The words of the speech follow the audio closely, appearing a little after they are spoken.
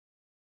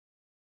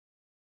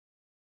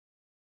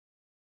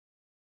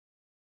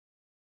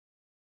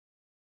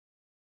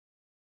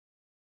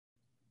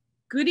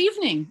Good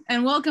evening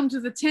and welcome to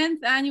the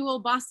 10th annual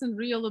Boston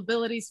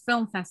ReelAbilities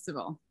Film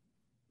Festival.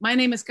 My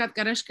name is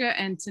Katka Reszke,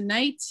 and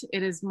tonight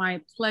it is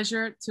my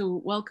pleasure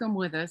to welcome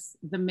with us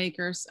the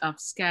makers of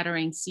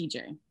Scattering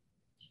CJ.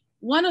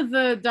 One of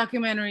the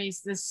documentaries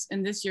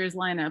in this year's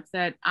lineup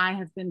that I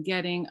have been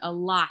getting a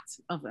lot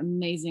of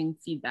amazing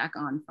feedback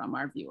on from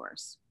our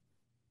viewers.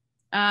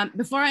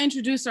 Before I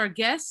introduce our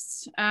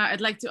guests,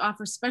 I'd like to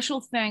offer special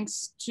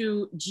thanks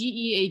to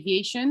GE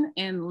Aviation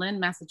in Lynn,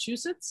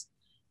 Massachusetts,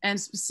 and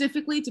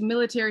specifically to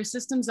Military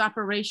Systems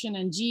Operation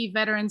and GE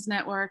Veterans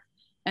Network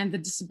and the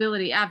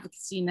Disability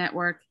Advocacy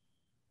Network.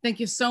 Thank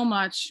you so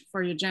much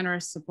for your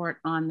generous support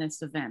on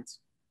this event.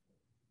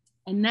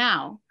 And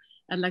now,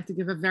 I'd like to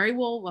give a very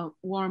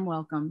warm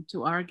welcome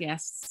to our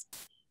guests.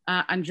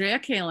 Andrea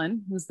Kalin,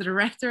 who's the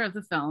director of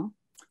the film,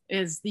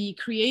 is the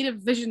creative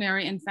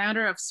visionary and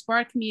founder of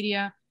Spark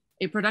Media,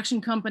 a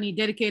production company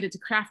dedicated to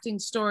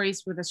crafting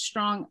stories with a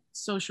strong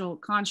social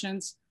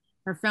conscience.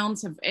 Her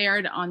films have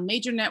aired on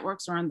major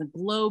networks around the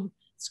globe,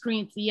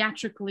 screened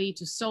theatrically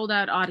to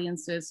sold-out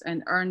audiences,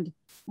 and earned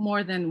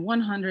more than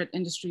 100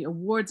 industry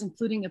awards,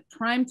 including a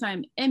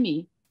Primetime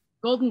Emmy,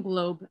 Golden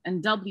Globe,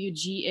 and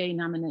WGA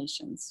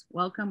nominations.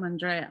 Welcome,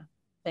 Andrea.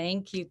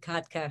 Thank you,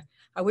 Katka.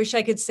 I wish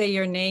I could say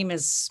your name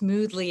as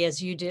smoothly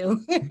as you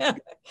do.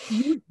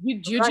 you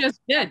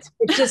just did.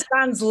 It just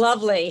sounds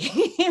lovely,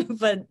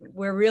 but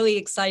we're really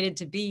excited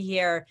to be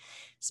here,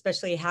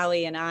 especially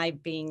Halley and I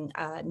being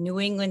New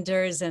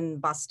Englanders and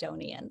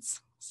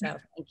Bostonians. So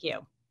thank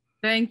you.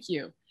 Thank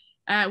you.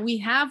 We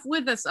have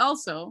with us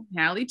also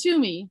Halley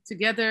Twomey.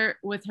 Together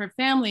with her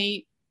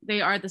family,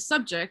 they are the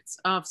subjects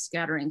of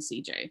Scattering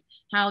CJ.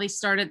 Halley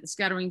started the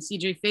Scattering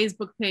CJ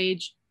Facebook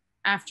page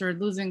after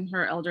losing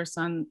her elder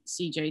son,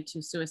 CJ,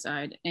 to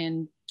suicide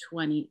in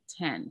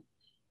 2010.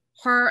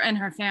 Her and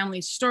her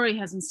family's story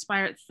has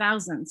inspired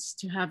thousands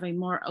to have a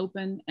more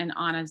open and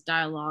honest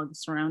dialogue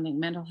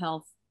surrounding mental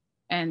health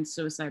and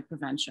suicide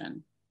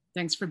prevention.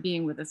 Thanks for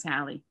being with us,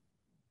 Halley.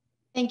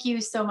 Thank you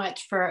so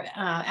much for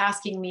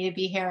asking me to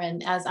be here.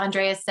 And as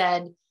Andrea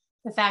said,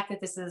 the fact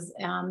that this is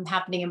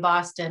happening in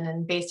Boston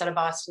and based out of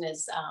Boston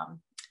is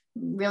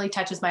really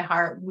touches my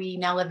heart. We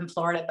now live in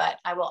Florida, but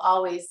I will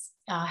always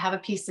have a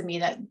piece of me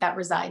that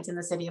resides in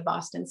the city of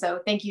Boston. So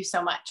thank you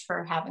so much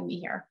for having me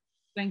here.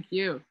 Thank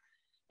you.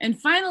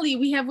 And finally,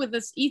 we have with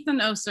us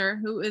Ethan Oser,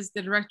 who is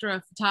the director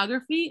of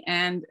photography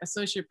and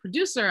associate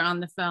producer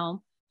on the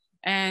film,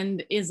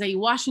 and is a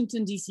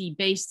Washington, D.C.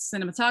 based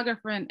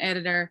cinematographer and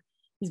editor.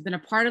 He's been a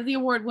part of the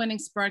award-winning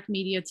Spark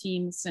Media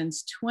team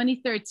since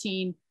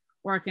 2013,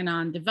 working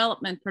on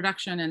development,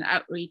 production, and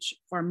outreach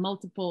for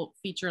multiple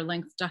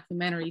feature-length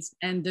documentaries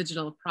and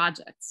digital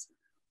projects.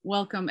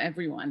 Welcome,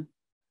 everyone.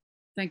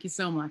 Thank you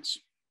so much.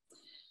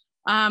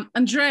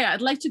 Andrea,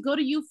 I'd like to go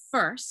to you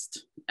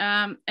first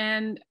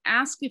and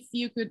ask if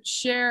you could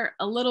share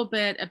a little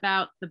bit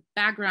about the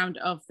background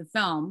of the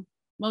film,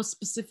 most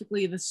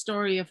specifically the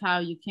story of how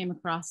you came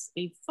across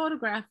a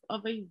photograph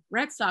of a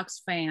Red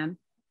Sox fan,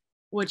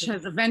 which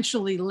has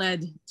eventually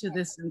led to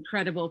this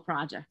incredible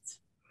project.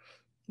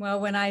 Well,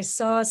 when I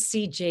saw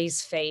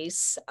CJ's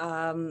face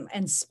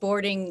and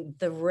sporting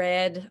the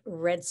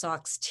Red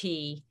Sox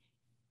tee,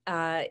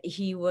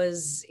 he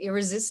was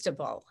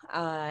irresistible.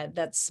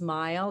 That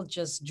smile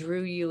just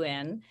drew you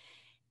in.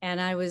 And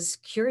I was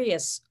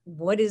curious,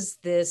 what is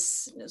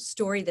this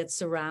story that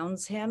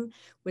surrounds him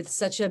with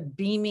such a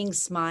beaming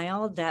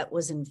smile that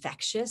was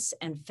infectious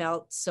and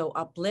felt so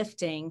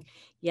uplifting,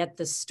 yet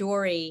the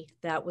story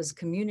that was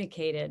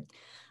communicated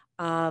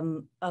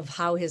of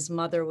how his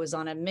mother was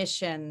on a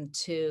mission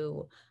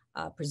to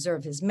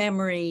preserve his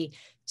memory,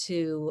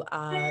 to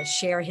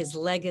share his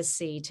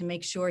legacy, to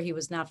make sure he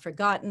was not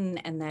forgotten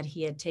and that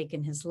he had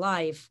taken his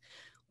life,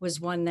 was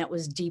one that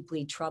was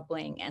deeply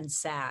troubling and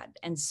sad.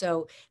 And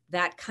so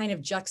that kind of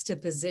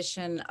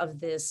juxtaposition of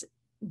this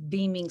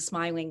beaming,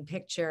 smiling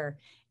picture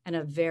and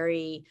a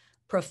very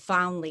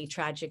profoundly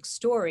tragic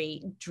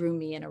story drew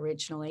me in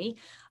originally.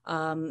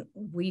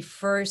 We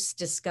first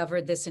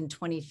discovered this in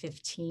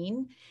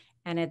 2015.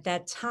 And at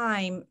that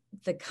time,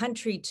 the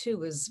country too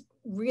was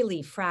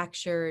really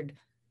fractured,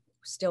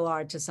 still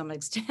are to some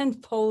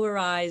extent,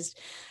 polarized.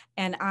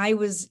 And I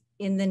was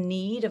in the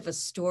need of a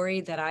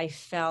story that I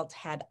felt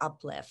had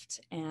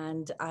uplift.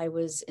 And I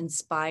was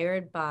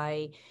inspired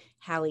by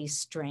Halley's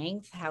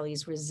strength,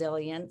 Halley's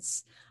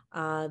resilience,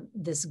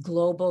 this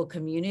global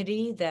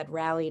community that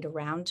rallied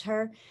around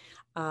her,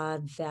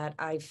 that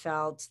I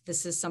felt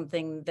this is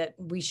something that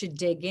we should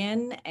dig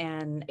in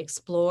and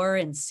explore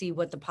and see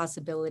what the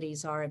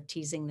possibilities are of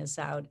teasing this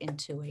out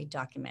into a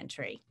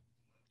documentary.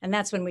 And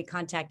that's when we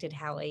contacted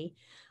Halley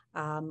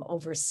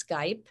over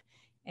Skype.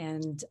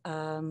 And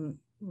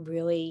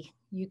really,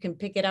 you can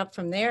pick it up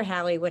from there,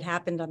 Halley, what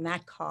happened on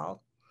that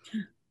call.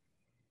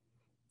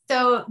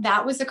 So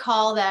that was a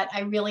call that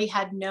I really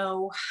had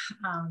no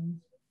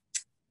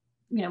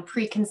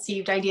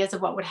preconceived ideas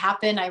of what would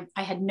happen.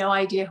 I had no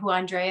idea who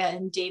Andrea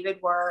and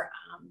David were,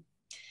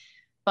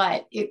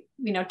 but it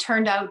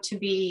turned out to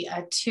be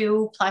a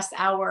 2+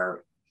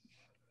 hour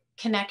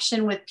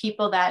connection with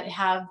people that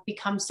have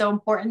become so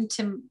important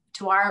to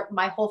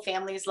my whole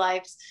family's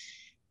lives.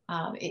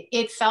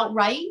 It felt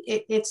right.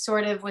 It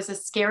sort of was a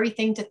scary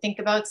thing to think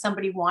about,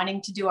 somebody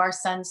wanting to do our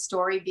son's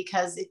story,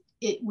 because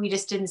we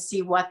just didn't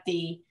see what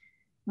the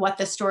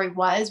story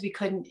was. We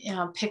couldn't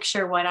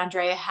picture what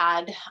Andrea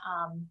had,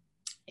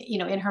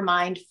 in her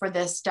mind for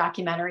this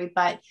documentary.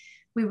 But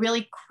we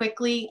really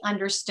quickly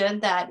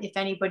understood that if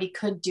anybody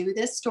could do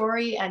this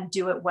story and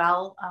do it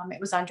well, it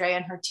was Andrea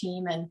and her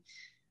team. And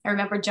I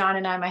remember John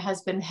and I, my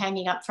husband,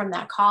 hanging up from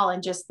that call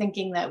and just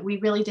thinking that we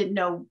really didn't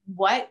know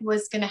what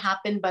was going to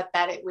happen, but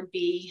that it would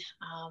be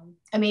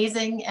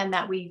amazing, and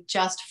that we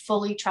just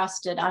fully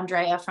trusted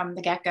Andrea from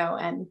the get-go,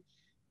 and,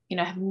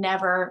 have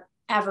never,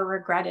 ever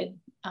regretted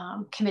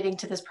committing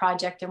to this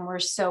project. And we're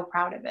so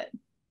proud of it.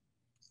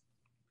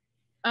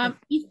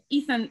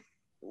 Ethan,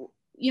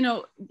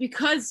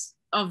 because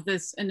of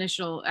this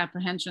initial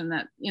apprehension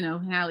that,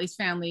 Halley's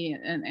family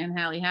and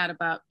Halley had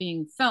about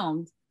being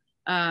filmed,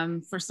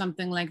 for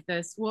something like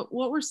this, what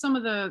were some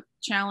of the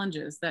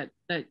challenges that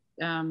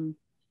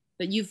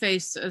you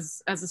faced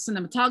as a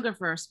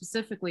cinematographer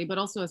specifically, but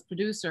also as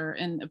producer,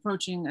 in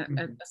approaching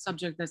a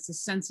subject that's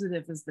as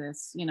sensitive as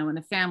this, in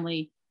a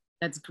family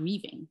that's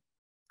grieving?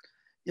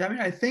 Yeah, I mean,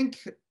 I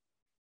think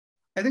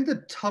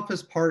the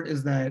toughest part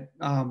is that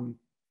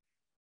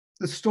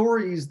the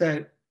stories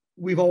that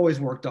we've always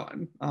worked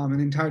on, and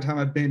the entire time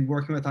I've been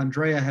working with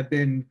Andrea, have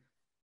been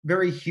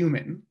very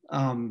human.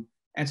 And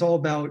it's all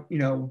about,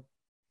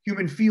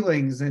 human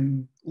feelings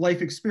and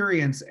life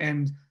experience.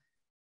 And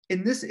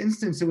in this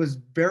instance, it was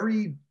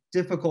very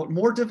difficult,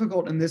 more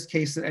difficult in this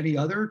case than any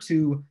other,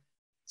 to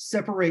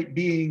separate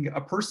being a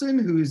person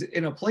who's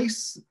in a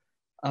place,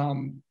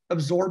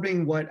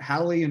 absorbing what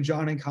Halley and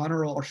John and Connor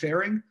are all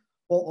sharing,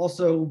 while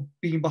also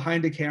being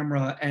behind a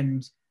camera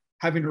and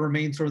having to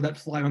remain sort of that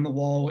fly on the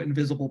wall,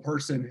 invisible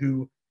person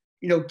who,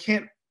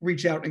 can't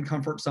reach out and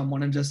comfort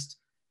someone, and just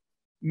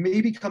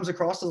maybe comes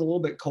across as a little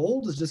bit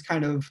cold, is just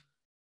kind of,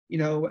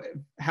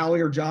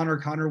 Halley or John or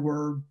Connor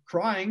were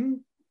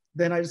crying,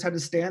 then I just had to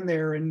stand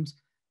there and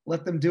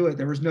let them do it.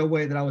 There was no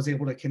way that I was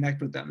able to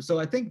connect with them. So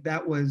I think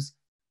that was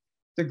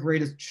the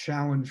greatest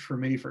challenge for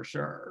me, for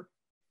sure.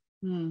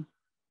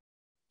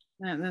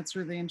 That's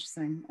really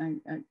interesting.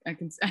 I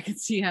can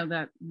see how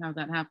that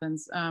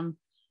happens.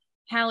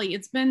 Halley,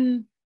 it's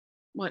been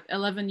what,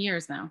 11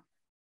 years now?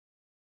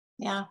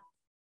 Yeah.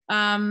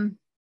 And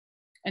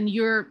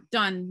you're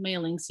done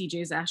mailing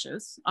CJ's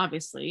ashes.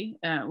 Obviously,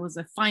 it was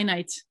a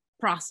finite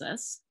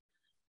process.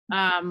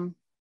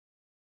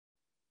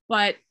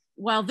 But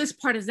while this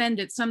part has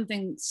ended,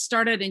 something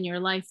started in your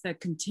life that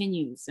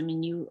continues. I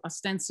mean, you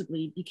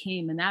ostensibly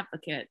became an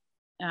advocate,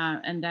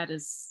 and that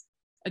is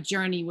a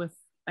journey with,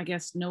 I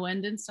guess, no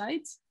end in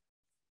sight.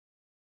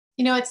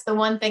 It's the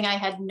one thing I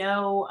had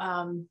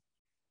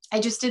I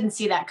just didn't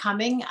see that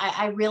coming.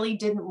 I really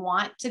didn't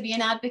want to be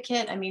an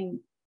advocate. I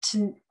mean,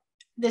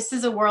 this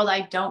is a world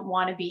I don't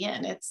want to be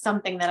in. It's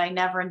something that I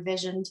never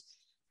envisioned.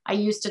 I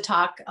used to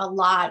talk a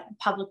lot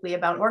publicly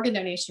about organ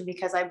donation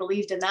because I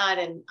believed in that.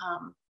 And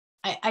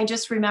I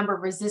just remember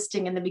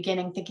resisting in the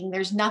beginning, thinking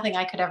there's nothing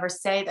I could ever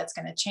say that's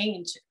going to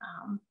change.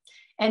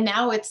 And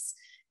now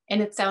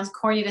and it sounds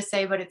corny to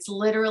say, but it's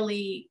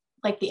literally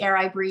like the air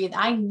I breathe.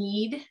 I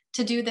need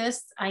to do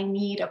this. I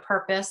need a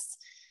purpose.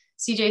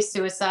 CJ's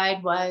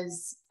suicide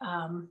was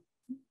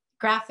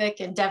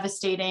graphic and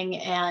devastating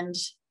and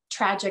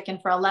tragic.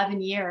 And for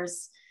 11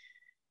 years,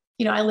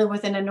 I live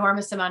with an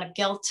enormous amount of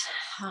guilt.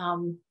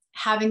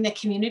 Having the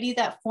community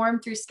that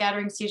formed through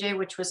Scattering CJ,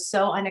 which was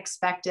so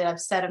unexpected, I've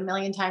said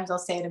 1,000,000 times, I'll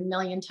say it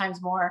 1,000,000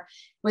 times more,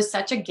 was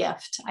such a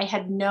gift. I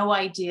had no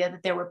idea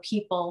that there were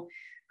people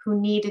who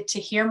needed to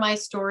hear my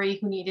story,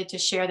 who needed to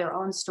share their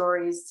own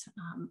stories.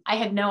 I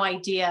had no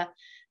idea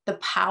the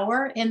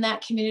power in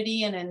that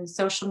community and in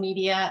social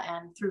media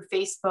and through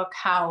Facebook,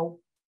 how,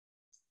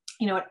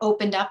 it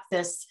opened up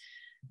this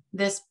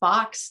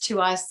box to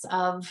us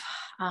of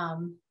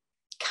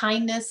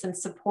kindness and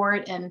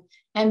support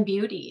and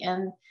beauty.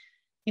 And,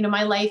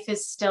 my life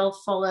is still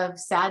full of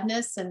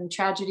sadness and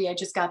tragedy. I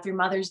just got through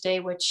Mother's Day,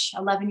 which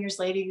 11 years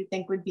later you'd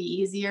think would be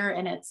easier.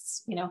 And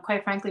it's,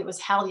 quite frankly, it was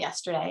hell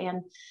yesterday.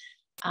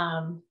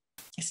 And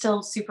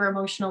still super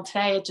emotional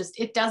today.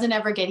 It doesn't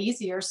ever get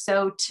easier.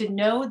 So to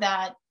know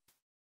that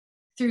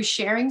through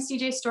sharing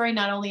CJ's story,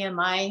 not only am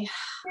I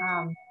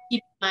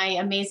keeping my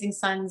amazing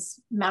son's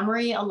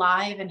memory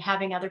alive and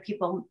having other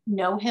people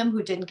know him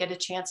who didn't get a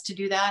chance to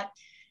do that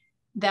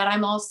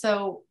I'm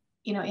also,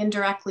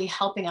 indirectly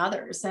helping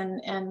others.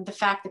 And the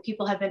fact that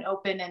people have been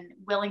open and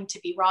willing to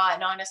be raw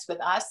and honest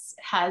with us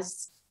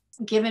has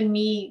given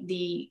me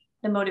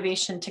the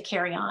motivation to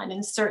carry on.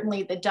 And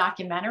certainly the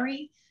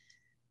documentary,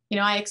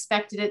 I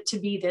expected it to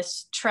be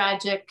this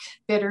tragic,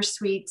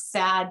 bittersweet,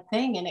 sad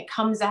thing. And it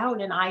comes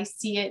out and I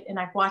see it and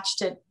I've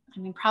watched it,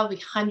 probably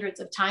hundreds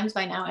of times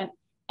by now. And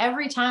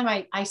every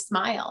time I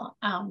smile.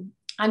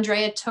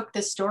 Andrea took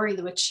this story,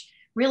 which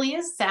really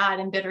is sad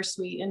and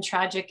bittersweet and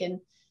tragic, and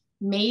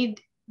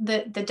made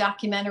the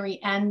documentary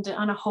end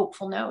on a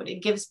hopeful note.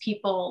 It gives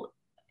people,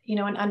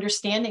 an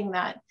understanding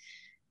that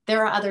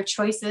there are other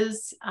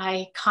choices.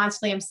 I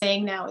constantly am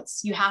saying now,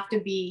 you have to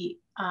be,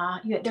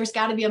 there's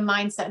got to be a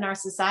mindset in our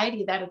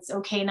society that it's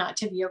okay not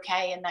to be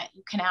okay, and that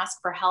you can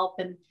ask for help,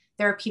 and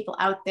there are people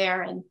out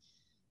there. And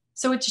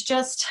so it's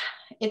just,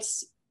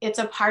 it's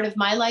a part of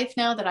my life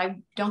now that I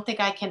don't think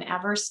I can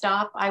ever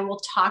stop. I will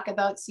talk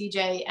about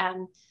CJ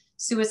and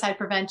suicide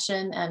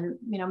prevention and,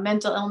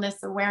 mental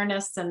illness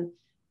awareness, and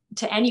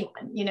to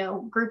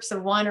anyone, groups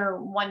of 1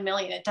 or 1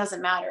 million, it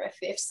doesn't matter.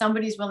 If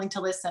somebody's willing to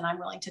listen, I'm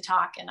willing to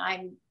talk. And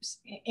I'm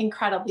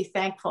incredibly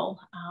thankful.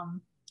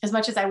 As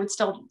much as I would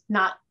still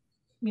not,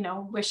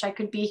 wish I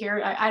could be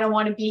here. I don't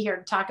want to be here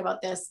to talk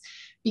about this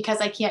because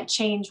I can't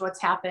change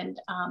what's happened.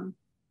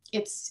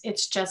 It's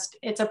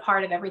a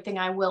part of everything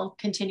I will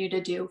continue to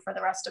do for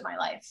the rest of my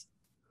life.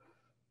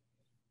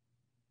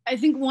 I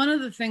think one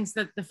of the things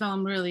that the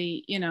film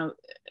really,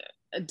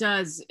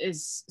 does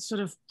is sort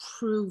of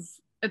prove,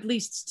 at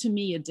least to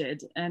me it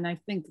did, and I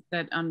think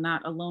that I'm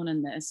not alone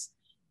in this,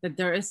 that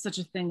there is such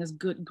a thing as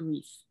good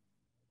grief,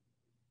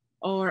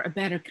 or a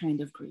better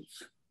kind of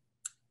grief.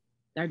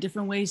 There are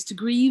different ways to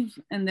grieve,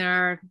 and there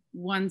are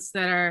ones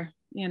that are,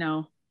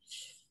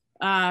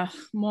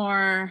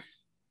 more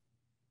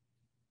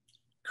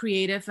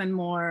creative and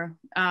more,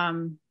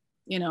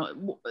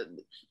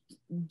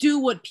 do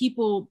what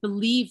people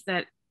believe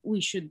that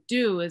we should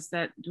do, is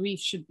that grief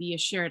should be a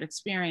shared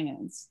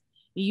experience.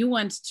 You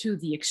went to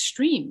the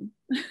extreme,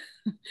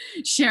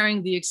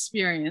 sharing the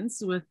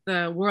experience with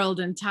the world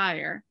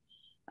entire.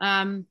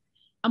 I'm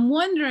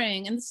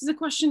wondering, and this is a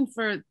question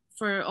for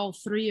all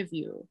three of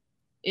you,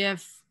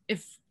 if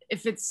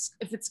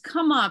it's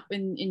come up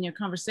in your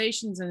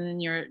conversations and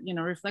in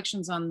your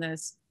reflections on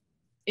this,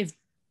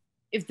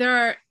 if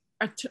there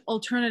are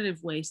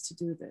alternative ways to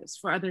do this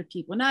for other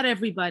people. Not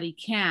everybody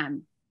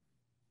can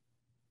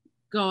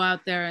go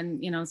out there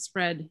and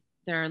spread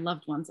their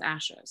loved one's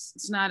ashes.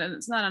 It's not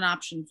an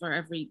option for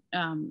every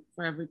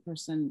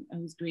person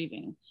who's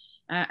grieving,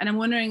 and I'm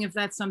wondering if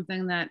that's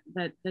something that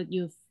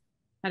you've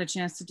had a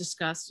chance to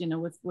discuss,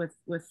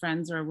 with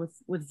friends or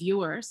with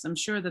viewers. I'm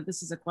sure that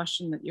this is a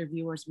question that your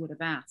viewers would have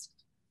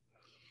asked.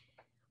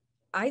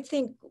 I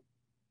think,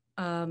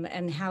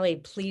 and Halley,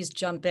 please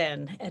jump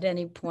in at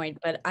any point,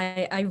 but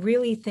I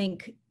really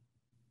think,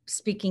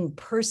 speaking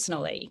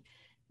personally,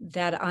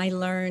 that I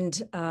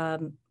learned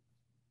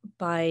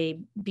by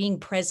being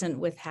present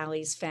with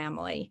Halley's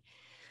family,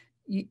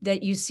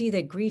 that you see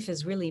that grief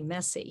is really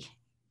messy,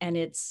 and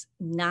it's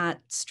not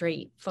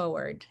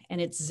straightforward,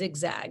 and it's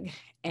zigzag,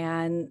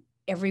 and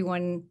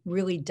everyone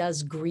really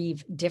does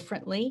grieve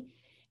differently,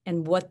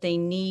 and what they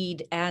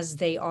need as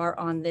they are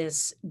on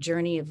this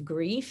journey of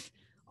grief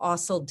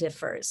also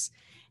differs.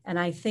 And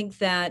I think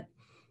that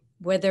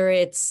whether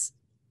it's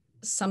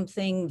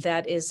something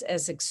that is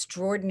as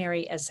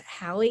extraordinary as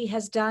Halley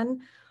has done,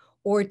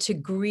 or to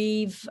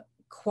grieve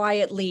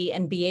quietly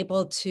and be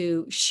able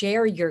to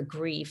share your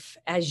grief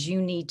as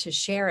you need to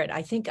share it.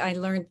 I think I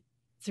learned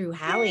through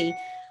Halley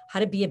how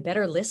to be a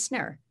better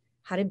listener,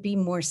 how to be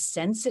more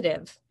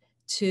sensitive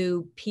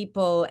to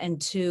people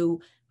and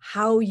to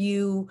how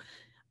you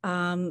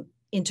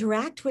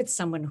interact with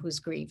someone who's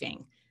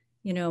grieving.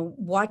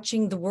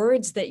 Watching the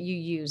words that you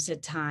use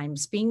at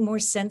times, being more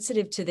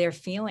sensitive to their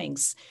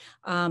feelings,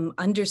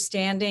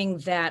 understanding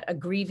that a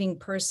grieving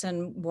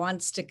person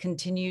wants to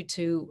continue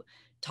to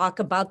talk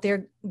about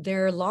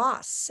their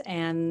loss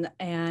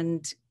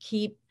and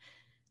keep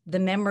the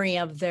memory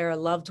of their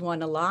loved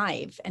one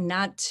alive, and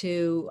not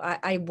to,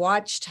 I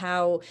watched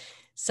how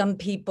some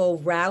people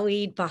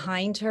rallied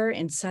behind her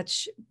in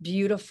such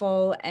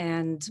beautiful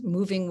and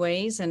moving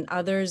ways, and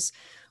others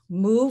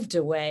moved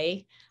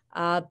away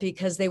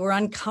because they were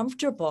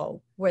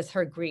uncomfortable with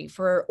her grief,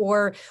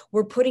 or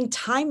were putting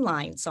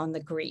timelines on the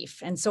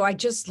grief. And so I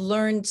just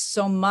learned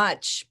so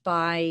much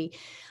by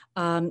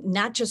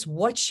not just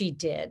what she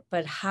did,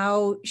 but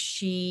how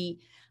she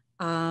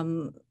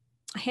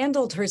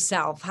handled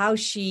herself, how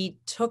she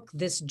took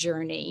this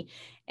journey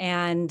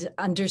and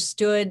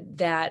understood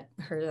that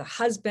her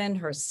husband,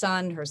 her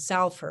son,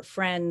 herself, her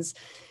friends,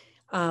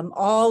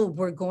 all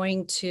were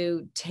going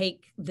to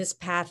take this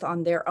path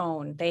on their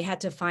own. They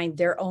had to find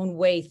their own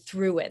way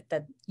through it,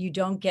 that you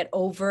don't get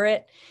over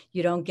it,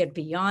 you don't get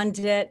beyond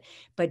it,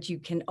 but you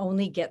can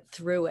only get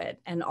through it.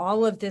 And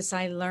all of this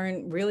I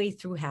learned really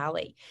through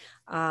Halley.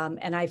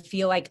 And I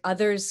feel like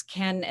others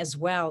can as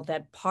well,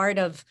 that part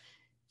of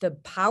the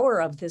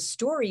power of this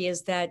story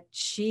is that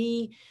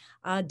she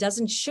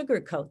doesn't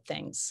sugarcoat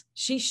things.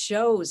 She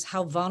shows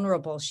how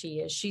vulnerable she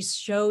is. She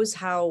shows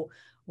how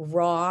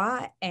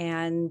raw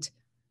and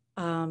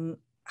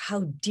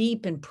how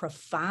deep and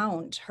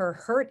profound her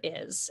hurt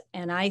is.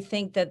 And I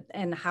think that,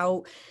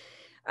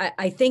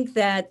 I think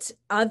that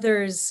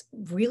others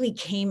really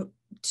came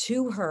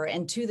to her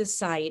and to the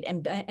site,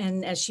 and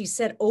as she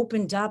said,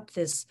 opened up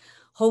this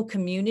whole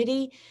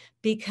community,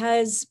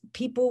 because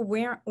people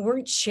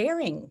weren't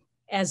sharing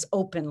as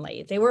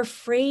openly. They were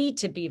afraid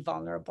to be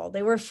vulnerable.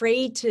 They were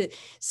afraid to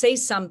say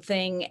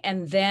something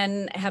and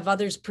then have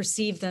others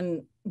perceive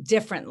them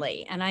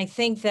differently. And I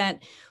think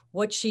that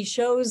what she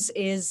shows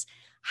is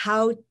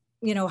how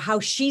how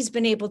she's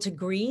been able to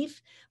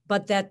grieve,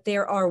 but that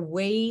there are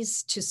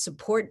ways to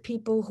support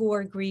people who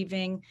are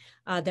grieving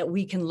that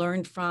we can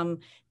learn from.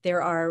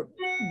 There are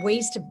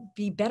ways to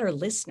be better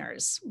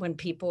listeners when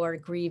people are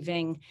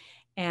grieving.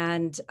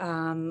 And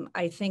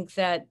I think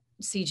that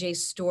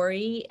CJ's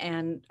story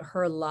and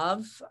her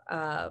love,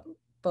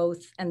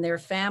 both and their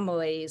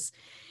families,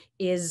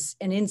 is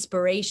an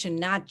inspiration,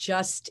 not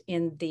just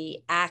in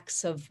the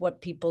acts of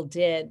what people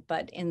did,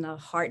 but in the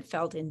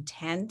heartfelt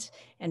intent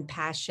and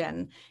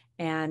passion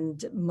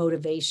and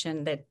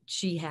motivation that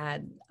she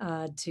had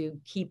to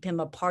keep him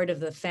a part of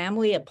the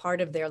family, a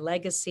part of their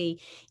legacy,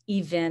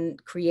 even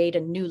create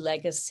a new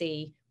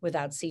legacy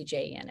without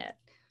CJ in it.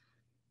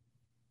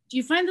 Do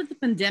you find that the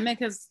pandemic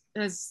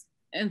has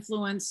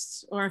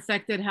influenced or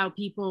affected how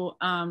people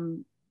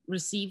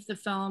receive the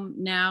film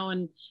now,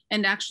 and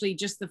actually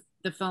just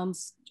the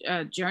film's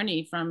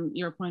journey from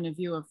your point of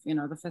view of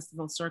the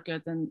festival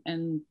circuit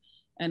and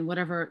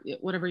whatever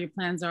your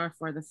plans are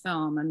for the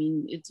film? I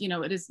mean,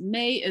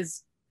 May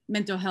is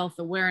Mental Health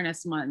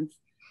Awareness Month.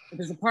 But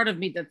there's a part of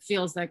me that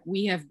feels like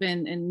we have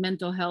been in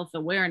mental health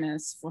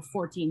awareness for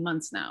 14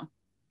 months now.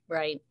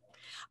 Right.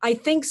 I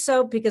think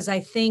so, because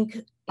I think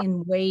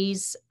in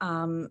ways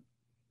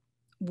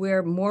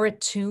we're more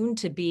attuned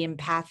to be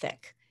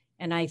empathic.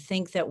 And I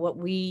think that what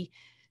we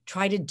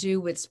try to do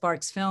with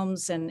Sparks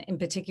Films, and in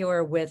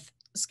particular with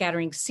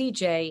Scattering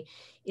CJ,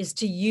 is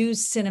to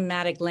use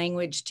cinematic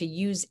language, to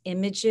use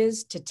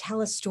images to tell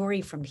a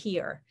story from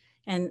here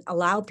and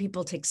allow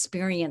people to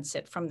experience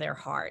it from their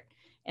heart.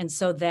 And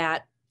so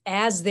that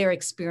as they're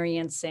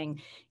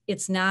experiencing,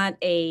 it's not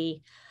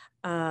a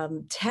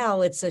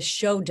tell, it's a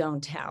show,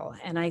 don't tell.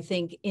 And I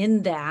think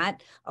in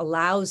that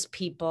allows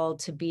people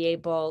to be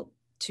able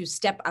to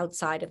step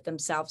outside of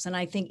themselves. And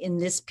I think in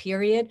this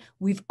period,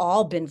 we've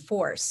all been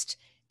forced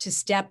to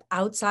step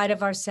outside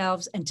of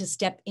ourselves and to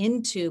step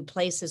into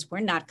places we're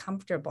not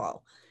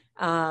comfortable,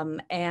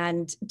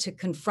 and to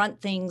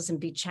confront things and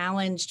be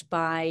challenged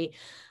by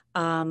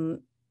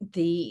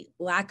the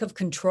lack of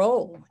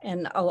control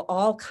and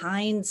all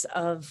kinds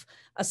of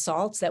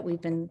assaults that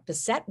we've been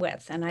beset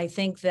with. And I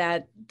think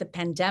that the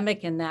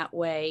pandemic in that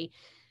way,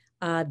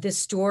 this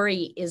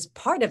story is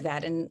part of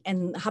that.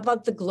 And how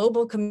about the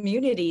global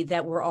community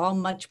that we're all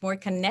much more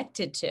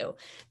connected to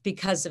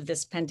because of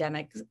this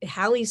pandemic?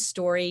 Halley's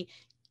story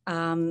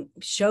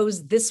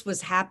shows this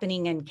was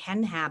happening and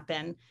can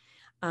happen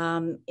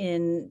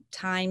in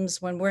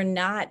times when we're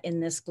not in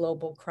this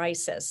global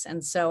crisis.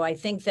 And so I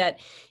think that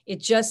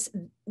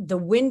the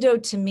window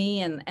to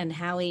me, and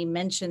Halley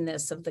mentioned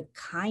this, of the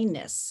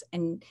kindness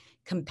and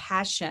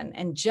compassion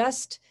and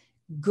just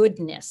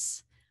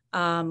goodness,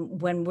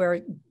 when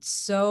we're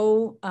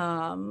so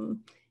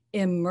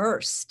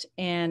immersed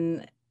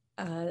in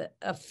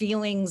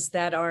feelings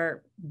that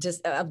are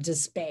of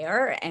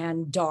despair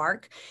and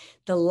dark,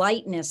 the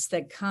lightness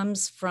that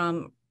comes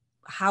from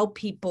how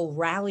people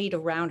rallied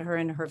around her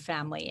and her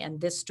family, and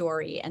this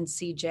story and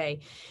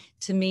CJ,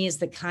 to me, is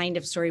the kind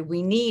of story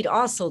we need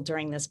also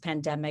during this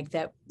pandemic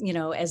that,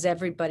 as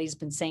everybody's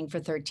been saying for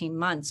 13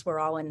 months, we're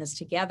all in this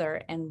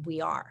together, and we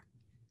are.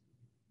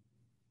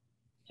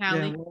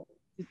 Halley. Yeah, well,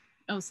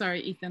 oh,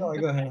 sorry, Ethan. Sorry,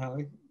 go ahead,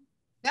 Halley.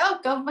 No,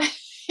 go.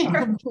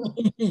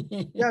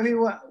 Yeah, I mean,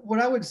 what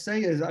I would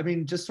say is, I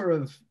mean, just sort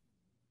of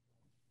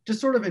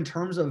in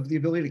terms of the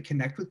ability to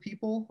connect with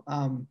people,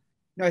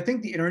 I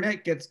think the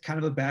internet gets kind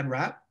of a bad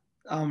rap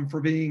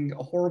for being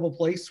a horrible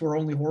place where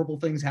only horrible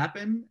things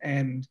happen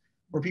and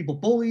where people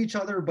bully each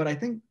other. But I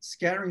think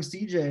Scattering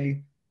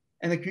CJ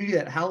and the community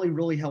that Halley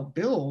really helped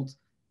build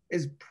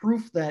is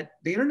proof that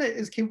the internet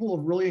is capable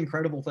of really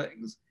incredible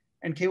things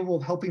and capable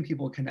of helping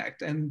people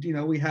connect. And,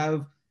 we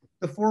have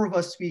the four of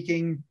us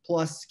speaking,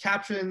 plus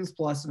captions,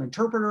 plus an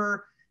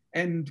interpreter,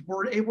 and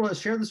we're able to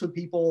share this with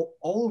people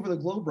all over the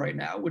globe right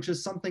now, which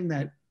is something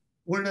that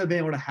wouldn't have been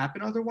able to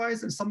happen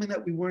otherwise, and something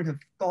that we wouldn't have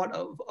thought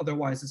of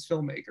otherwise as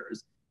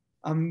filmmakers.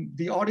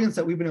 The audience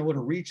that we've been able to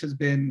reach has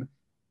been,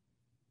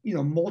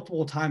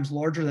 multiple times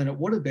larger than it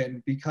would have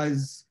been,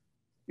 because,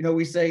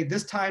 we say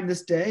this time,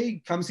 this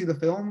day, come see the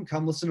film,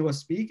 come listen to us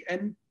speak,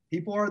 and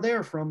people are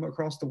there from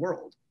across the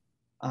world,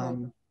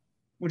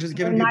 which is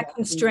given. We're not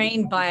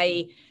constrained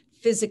by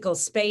physical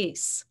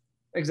space.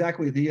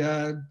 Exactly.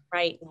 The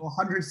right.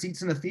 100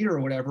 seats in a theater or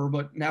whatever,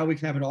 but now we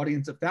can have an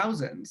audience of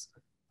thousands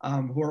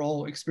who are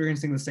all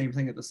experiencing the same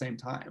thing at the same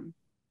time.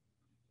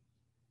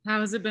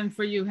 How has it been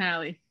for you,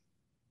 Halley?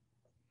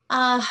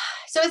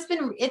 So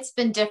it's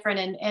been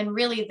different, and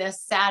really the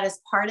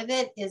saddest part of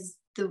it is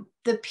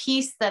the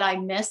piece that I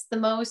miss the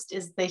most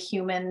is the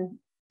human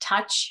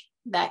touch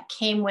that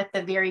came with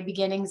the very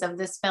beginnings of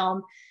this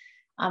film.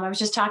 I was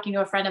just talking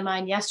to a friend of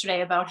mine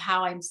yesterday about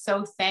how I'm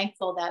so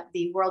thankful that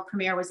the world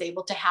premiere was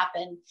able to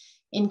happen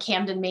in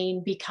Camden,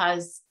 Maine,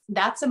 because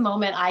that's a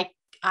moment I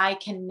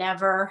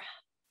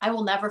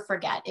will never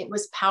forget. It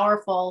was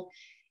powerful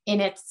in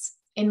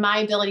my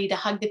ability to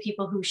hug the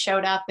people who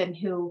showed up and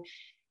who,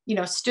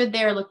 stood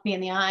there, looked me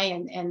in the eye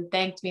and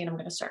thanked me, and I'm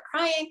going to start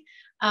crying.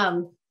 I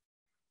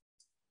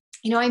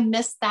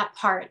missed that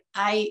part.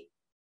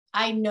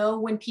 I know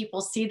when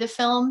people see the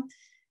film,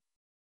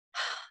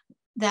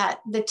 that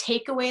the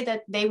takeaway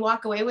that they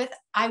walk away with,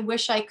 I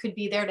wish I could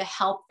be there to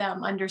help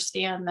them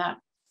understand that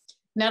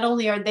not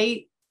only are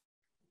they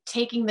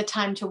taking the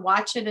time to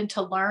watch it and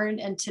to learn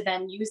and to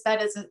then use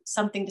that as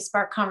something to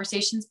spark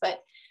conversations, but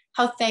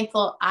how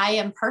thankful I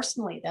am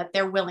personally that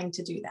they're willing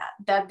to do that,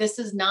 that this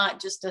is not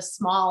just a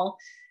small,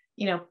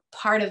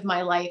 part of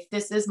my life.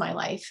 This is my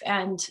life.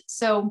 And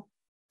so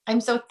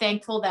I'm so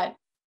thankful that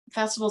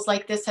festivals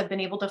like this have been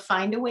able to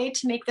find a way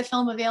to make the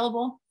film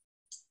available.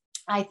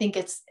 I think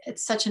it's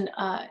such an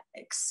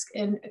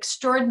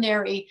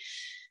extraordinary,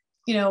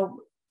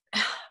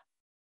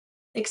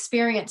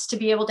 experience to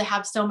be able to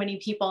have so many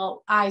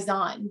people eyes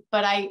on.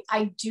 But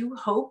I do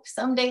hope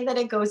someday that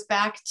it goes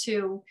back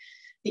to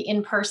the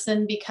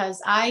in-person,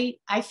 because I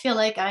feel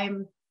like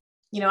I'm,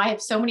 I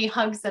have so many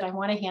hugs that I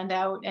want to hand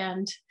out.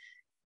 And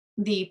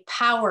the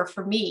power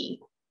for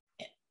me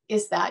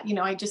is that,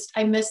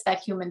 I miss that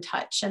human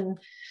touch. And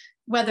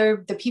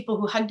whether the people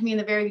who hugged me in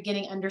the very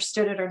beginning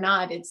understood it or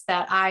not, it's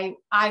that I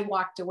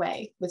walked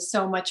away with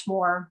so much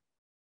more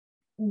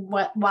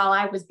while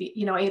I was,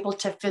 able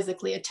to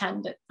physically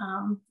attend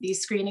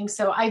these screenings.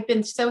 So I've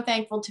been so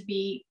thankful to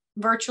be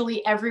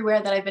virtually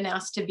everywhere that I've been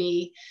asked to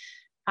be.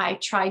 I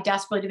try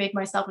desperately to make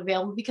myself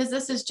available because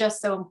this is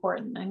just so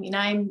important. I mean,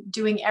 I'm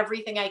doing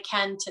everything I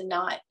can to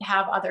not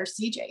have other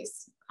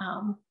CJs.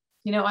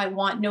 I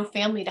want no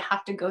family to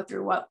have to go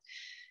through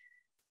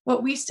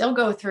what we still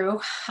go through.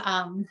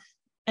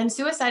 And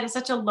suicide is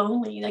such a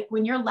lonely, like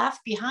when you're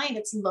left behind,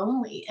 it's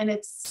lonely. And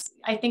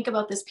I think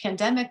about this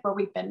pandemic where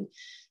we've been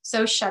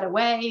so shut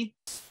away,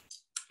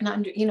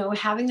 and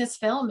having this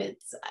film,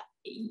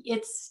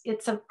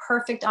 it's a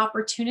perfect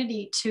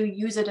opportunity to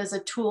use it as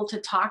a tool to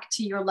talk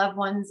to your loved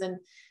ones and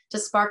to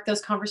spark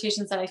those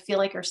conversations that I feel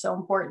like are so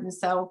important.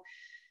 So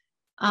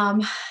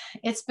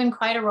it's been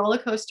quite a roller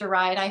coaster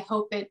ride. I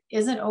hope it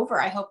isn't over.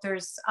 I hope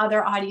there's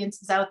other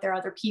audiences out there,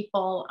 other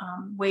people,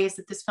 ways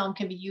that this film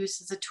can be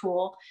used as a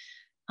tool.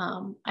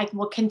 I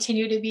will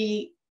continue to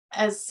be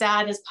as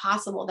sad as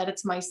possible that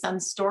it's my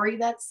son's story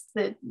that's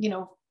the,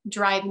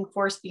 driving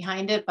force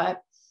behind it.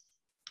 But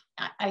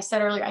I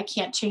said earlier, I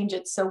can't change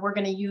it. So we're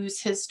going to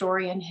use his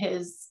story and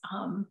his,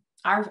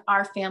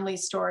 our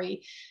family's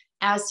story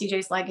as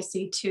CJ's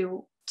legacy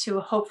to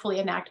hopefully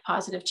enact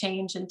positive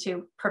change and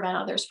to prevent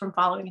others from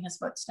following in his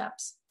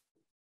footsteps.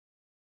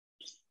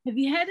 Have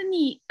you had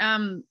any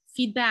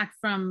feedback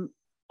from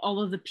all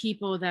of the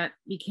people that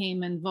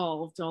became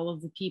involved, all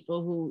of the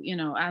people who,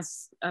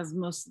 as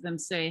most of them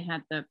say,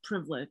 had the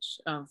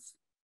privilege of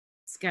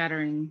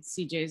scattering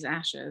CJ's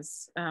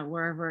ashes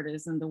wherever it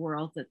is in the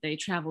world that they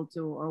traveled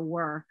to or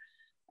were?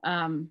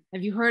 Have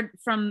you heard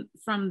from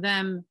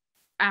them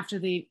after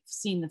they've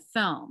seen the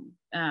film?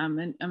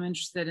 And I'm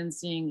interested in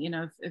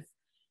seeing,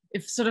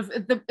 if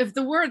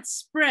the word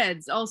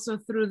spreads also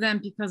through them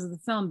because of the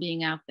film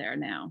being out there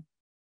now.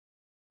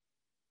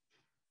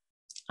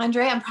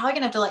 Andrea, I'm probably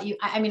gonna have to let you,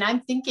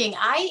 I'm thinking,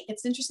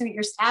 it's interesting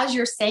that as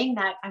you're saying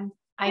that,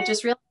 I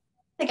just realized,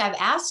 I think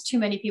I've asked too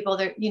many people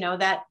that,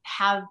 that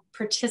have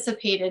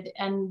participated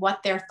and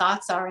what their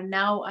thoughts are. And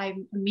now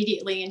I'm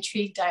immediately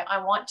intrigued.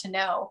 I want to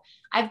know.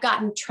 I've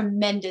gotten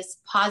tremendous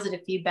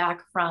positive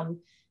feedback from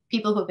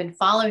people who've been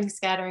following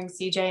Scattering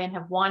CJ and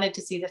have wanted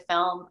to see the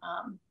film.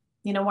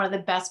 One of the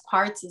best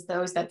parts is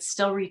those that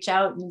still reach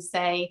out and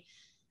say,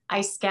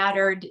 I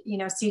scattered,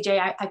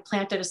 CJ, I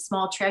planted a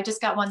small tree. I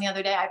just got one the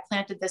other day. I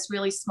planted this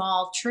really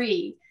small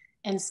tree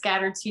and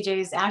scattered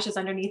CJ's ashes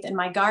underneath in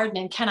my garden.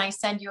 And can I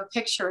send you a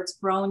picture? It's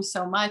grown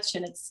so much.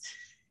 And it's,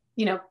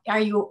 are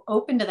you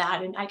open to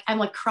that? And I'm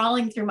like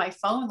crawling through my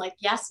phone, like,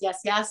 yes, yes,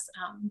 yes.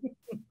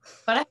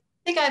 But I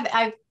think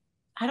I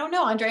don't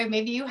know, Andrea,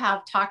 maybe you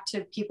have talked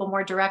to people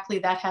more directly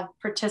that have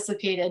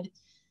participated.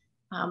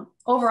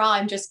 Overall,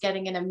 I'm just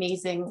getting an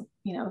amazing,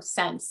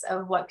 sense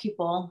of what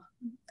people,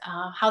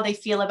 how they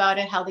feel about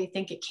it, how they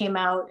think it came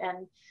out,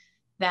 and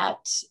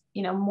that,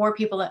 more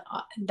people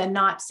than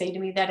not say to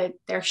me that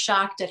they're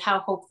shocked at how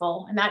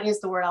hopeful, and that is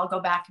the word I'll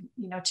go back,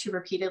 to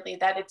repeatedly,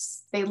 that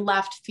they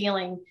left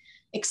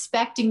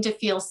expecting to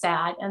feel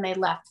sad, and they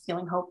left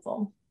feeling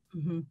hopeful.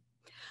 Mm-hmm.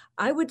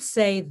 I would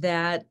say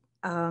that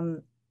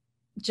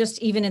just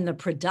even in the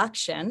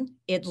production,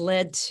 it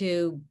led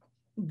to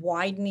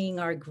widening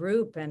our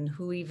group and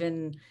who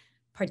even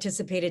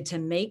participated to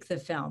make the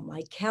film,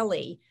 like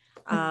Kelly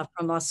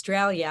from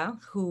Australia,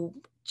 who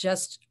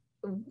just,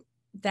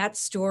 that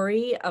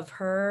story of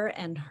her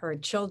and her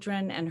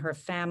children and her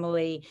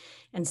family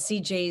and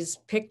CJ's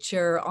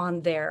picture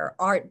on their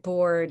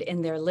artboard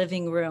in their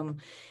living room,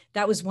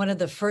 that was one of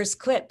the first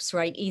clips,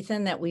 right,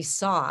 Ethan, that we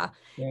saw.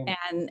 Yeah.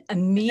 And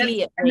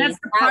immediately, and that's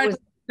the part of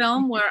the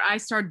film where I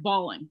start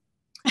bawling.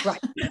 Right.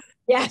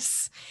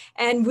 Yes.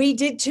 And we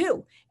did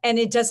too. And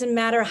it doesn't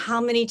matter how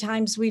many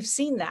times we've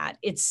seen that.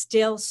 It's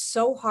still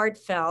so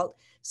heartfelt,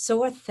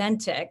 so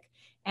authentic,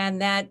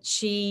 and that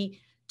she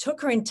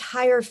took her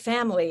entire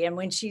family. And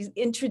when she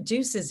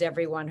introduces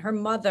everyone, her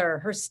mother,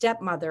 her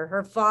stepmother,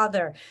 her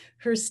father,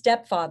 her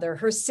stepfather,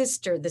 her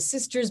sister, the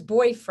sister's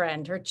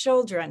boyfriend, her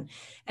children,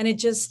 and it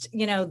just,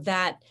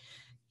 that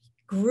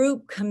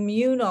group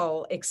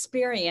communal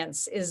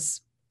experience is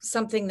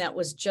something that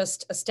was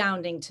just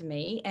astounding to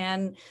me.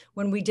 And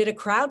when we did a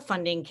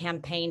crowdfunding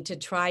campaign to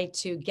try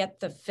to get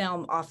the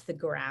film off the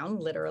ground,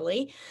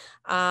 literally,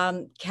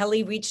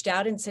 Kelly reached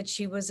out and said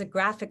she was a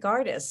graphic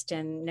artist,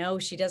 and no,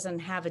 she doesn't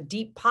have a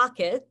deep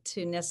pocket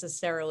to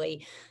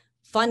necessarily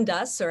fund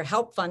us or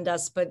help fund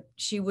us, but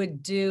she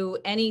would do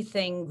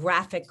anything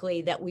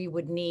graphically that we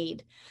would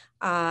need.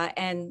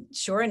 And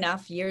sure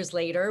enough, years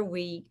later,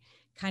 we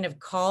kind of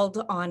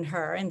called on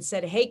her and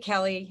said, hey,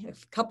 Kelly, a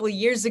couple of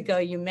years ago,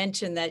 you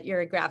mentioned that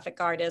you're a graphic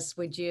artist.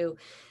 Would you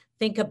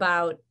think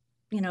about,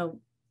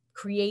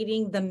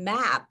 creating the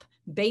map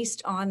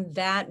based on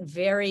that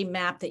very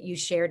map that you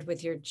shared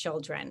with your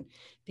children?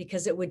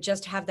 Because it would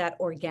just have that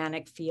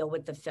organic feel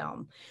with the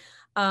film.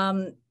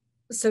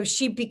 So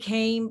she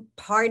became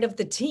part of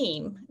the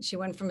team. She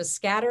went from a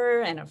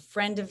scatterer and a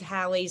friend of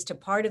Halley's to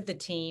part of the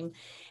team.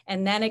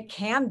 And then at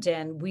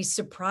Camden, we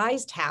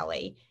surprised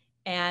Halley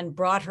and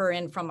brought her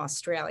in from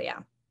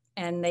Australia,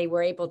 and they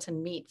were able to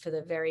meet for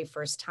the very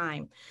first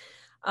time.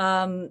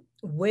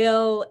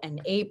 Will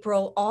and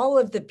April, all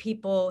of the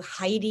people,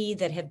 Heidi,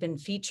 that have been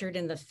featured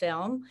in the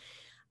film,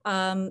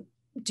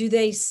 do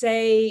they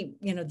say,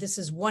 this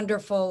is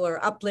wonderful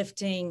or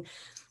uplifting?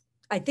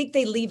 I think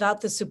they leave out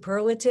the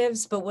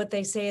superlatives, but what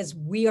they say is,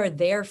 we are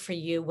there for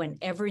you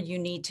whenever you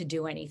need to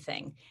do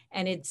anything.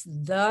 And it's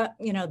that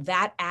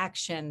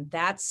action,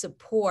 that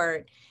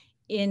support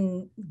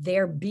in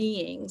their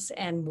beings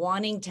and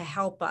wanting to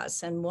help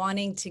us and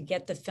wanting to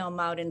get the film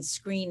out and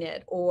screen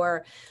it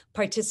or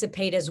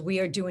participate as we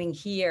are doing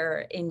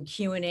here in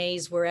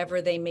Q&As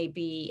wherever they may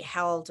be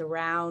held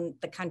around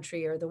the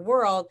country or the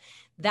world.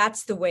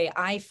 That's the way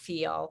I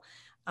feel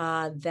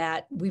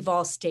that we've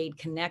all stayed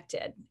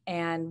connected,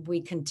 and we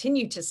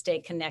continue to stay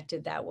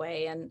connected that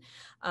way. And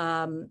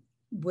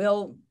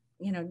Will,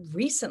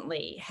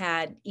 recently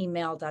had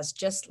emailed us,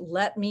 just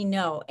let me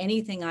know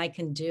anything I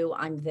can do,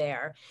 I'm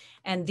there.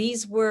 And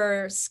these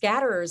were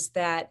scatterers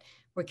that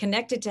were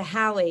connected to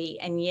Halley,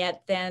 and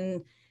yet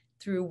then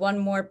through one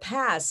more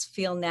pass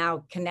feel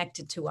now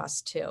connected to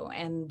us too.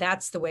 And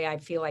that's the way I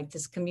feel like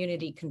this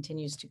community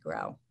continues to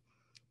grow.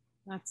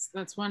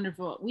 That's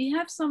wonderful. We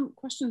have some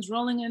questions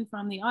rolling in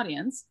from the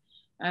audience,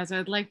 as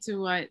I'd like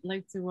to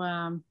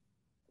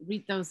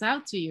read those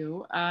out to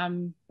you.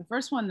 The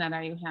first one that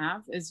I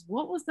have is,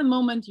 what was the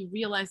moment you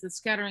realized that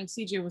scattering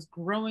CJ was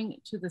growing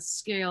to the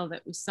scale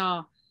that we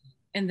saw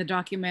in the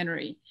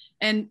documentary?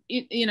 And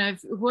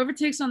if whoever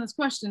takes on this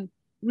question,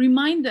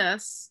 remind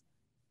us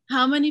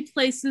how many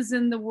places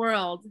in the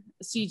world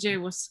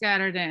CJ was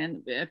scattered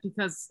in,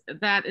 because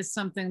that is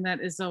something that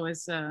is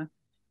always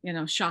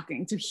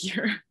shocking to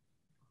hear.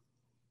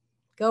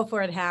 Go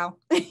for it, Hal.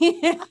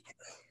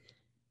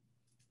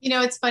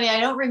 It's funny. I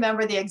don't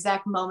remember the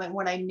exact moment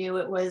when I knew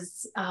it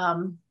was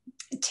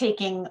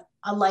taking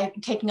on a life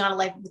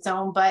of its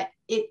own, but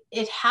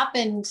it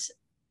happened.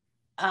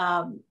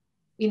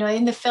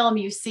 In the film,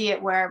 you see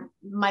it where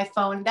my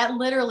phone, that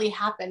literally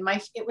happened.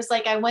 It was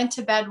like I went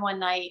to bed one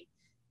night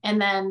and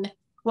then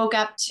woke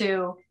up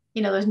to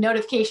those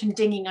notifications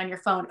dinging on your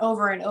phone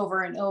over and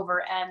over and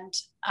over. And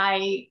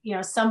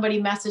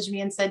somebody messaged me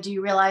and said, do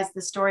you realize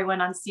the story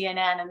went on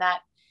CNN? And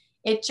that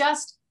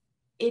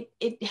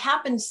it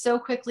happened so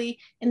quickly.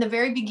 In the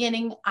very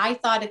beginning, I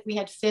thought if we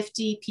had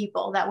 50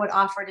 people that would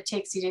offer to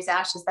take CJ's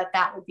ashes,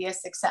 that would be a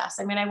success.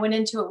 I mean, I went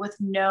into it with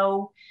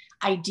no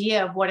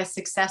idea of what a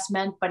success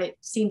meant, but it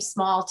seemed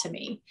small to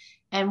me.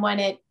 And when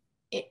it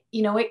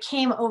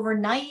came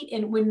overnight,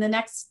 and when the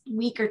next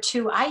week or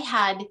two, I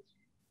had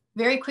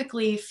very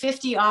quickly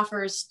 50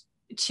 offers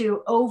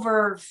to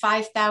over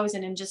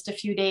 5,000 in just a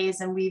few days.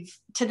 And we've,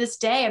 to this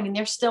day, I mean,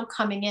 they're still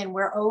coming in.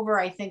 We're over,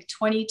 I think,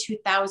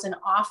 22,000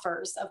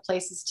 offers of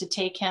places to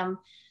take him.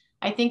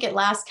 I think at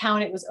last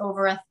count, it was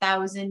over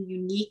 1,000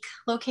 unique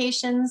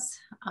locations.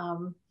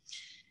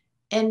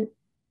 And,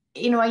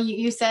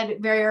 you said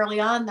very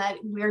early on that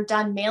we're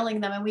done mailing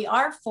them, and we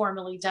are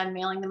formally done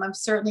mailing them. I'm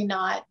certainly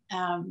not,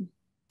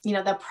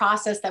 the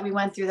process that we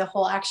went through, the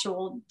whole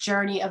actual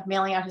journey of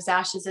mailing out his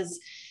ashes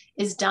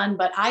is done,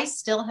 but I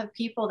still have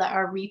people that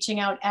are reaching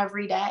out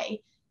every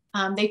day.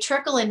 They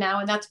trickle in now,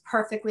 and that's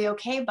perfectly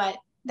okay. But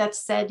that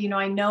said,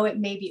 I know it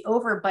may be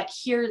over, but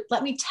here,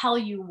 let me tell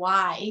you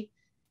why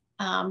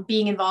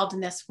being involved in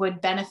this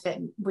would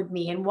benefit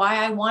me and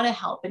why I want to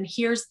help. And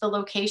here's the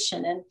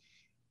location. And,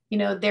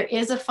 there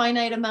is a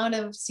finite amount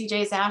of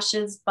CJ's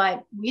ashes,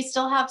 but we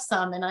still have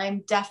some. And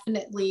I'm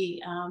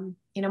definitely,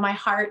 my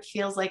heart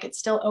feels like it's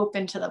still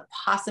open to the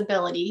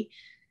possibility.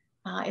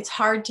 It's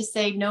hard to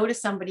say no to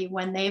somebody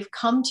when they've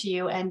come to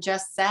you and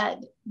just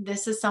said,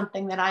 this is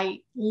something that I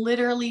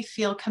literally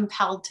feel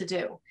compelled to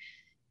do.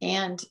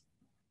 And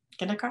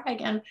I'm gonna cry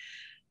again.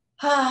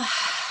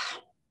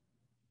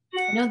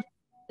 This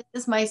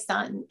is my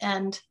son.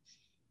 And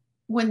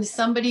when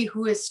somebody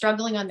who is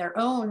struggling on their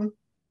own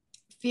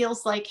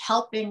feels like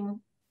helping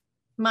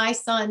my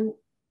son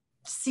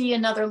see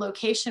another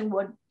location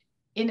would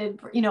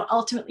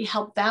ultimately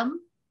help them.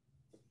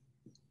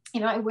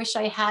 I wish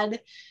I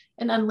had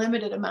an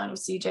unlimited amount of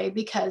CJ,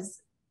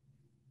 because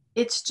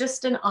it's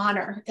just an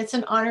honor. It's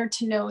an honor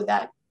to know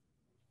that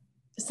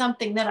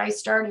something that I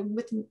started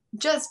with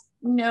just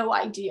no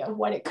idea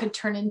what it could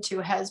turn into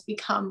has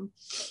become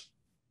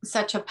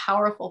such a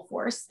powerful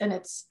force. And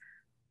it's,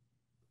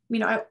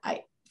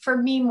 I for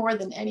me, more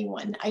than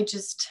anyone,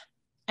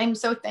 I'm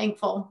so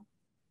thankful.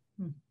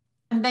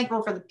 I'm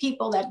thankful for the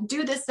people that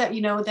do this,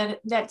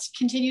 that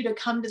continue to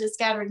come to the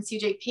Scattering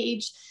CJ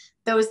page,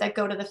 those that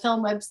go to the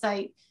film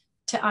website,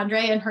 to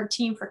Andrea and her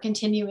team for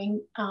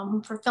continuing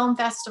for film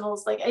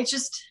festivals. Like,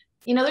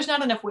 there's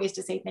not enough ways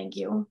to say thank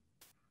you.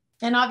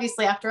 And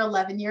obviously after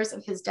 11 years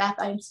of his death,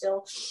 I'm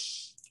still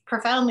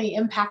profoundly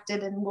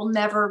impacted and will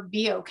never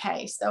be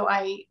okay. So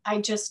I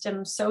just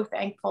am so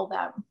thankful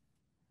that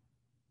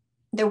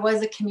there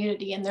was a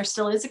community, and there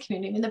still is a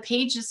community. I mean, the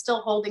page is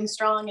still holding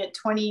strong at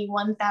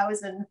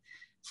 21,000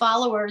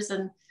 followers.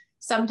 And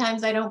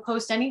sometimes I don't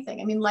post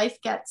anything. I mean,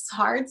 life gets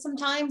hard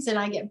sometimes and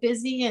I get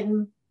busy,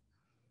 and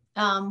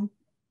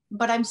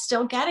but I'm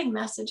still getting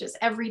messages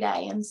every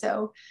day. And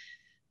so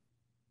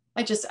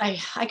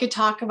I could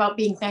talk about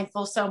being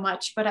thankful so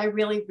much, but I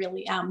really,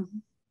 really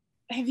am.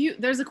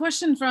 There's a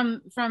question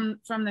from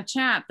the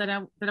chat that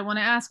I want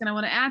to ask, and I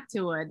want to add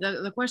to it.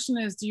 The question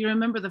is, do you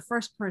remember the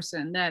first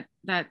person that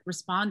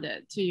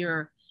responded to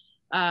your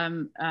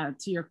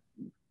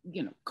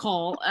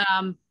call?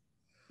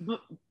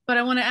 But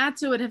I want to add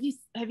to it.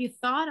 Have you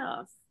thought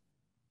of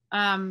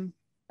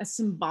a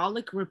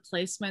symbolic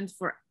replacement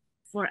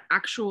for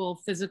actual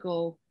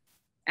physical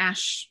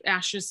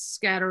ashes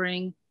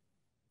scattering,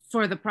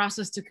 for the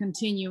process to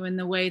continue in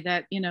the way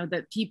that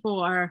that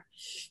people are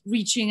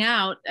reaching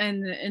out,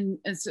 and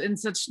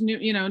such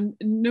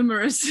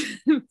numerous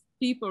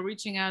people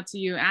reaching out to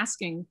you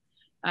asking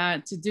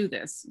to do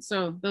this?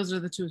 So those are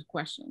the two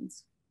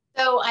questions.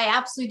 So I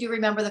absolutely do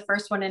remember the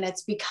first one, and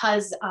it's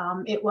because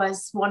it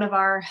was one of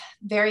our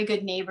very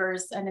good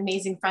neighbors, an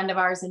amazing friend of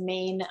ours in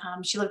Maine.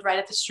 She lived right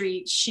up the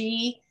street.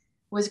 She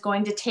was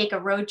going to take a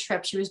road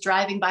trip. She was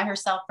driving by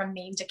herself from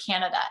Maine to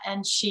Canada,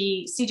 and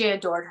CJ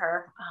adored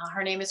her.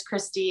 Her name is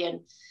Christy, and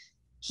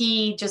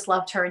he just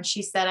loved her. And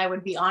she said, I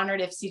would be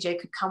honored if CJ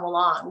could come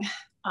along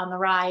on the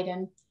ride.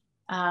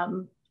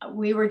 And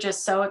we were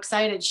just so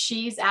excited.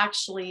 She's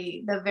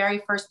actually, the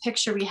very first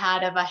picture we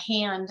had of a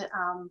hand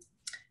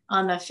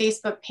on the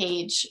Facebook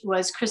page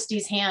was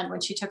Christy's hand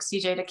when she took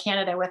CJ to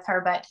Canada with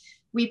her. But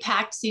we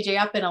packed CJ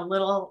up in a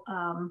little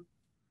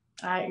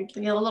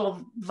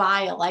little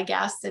vial, I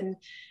guess, and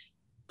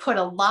put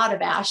a lot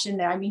of ash in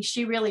there. I mean,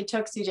 she really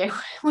took CJ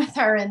with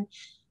her, and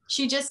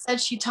she just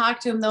said she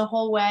talked to him the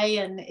whole way.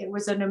 And it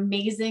was an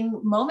amazing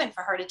moment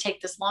for her to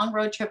take this long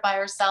road trip by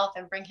herself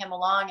and bring him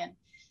along.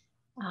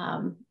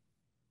 And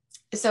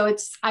so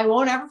I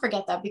won't ever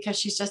forget that, because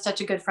she's just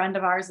such a good friend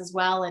of ours as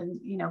well. And,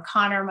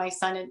 Connor, my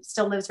son,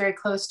 still lives very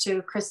close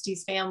to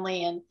Christy's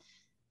family. And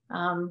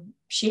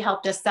she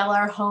helped us sell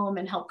our home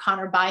and help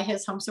Connor buy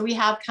his home. So we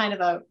have kind of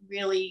a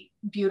really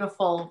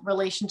beautiful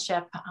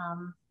relationship.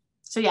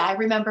 So yeah, I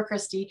remember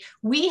Christy.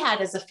 We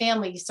had, as a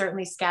family,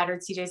 certainly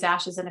scattered CJ's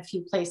ashes in a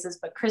few places,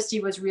 but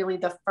Christy was really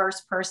the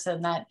first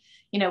person that,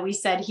 we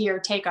said, here,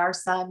 take our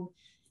son.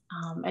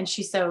 And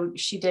she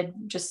did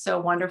just so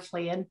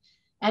wonderfully.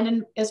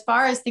 And as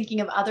far as thinking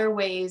of other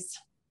ways,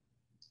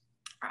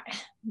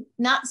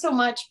 not so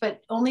much,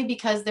 but only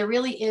because there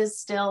really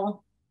is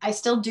I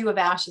still do have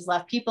ashes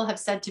left. People have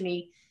said to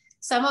me,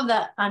 some of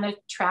the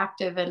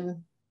unattractive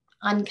and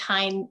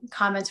unkind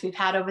comments we've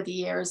had over the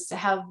years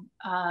have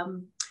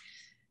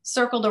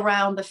circled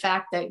around the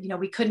fact that,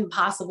 we couldn't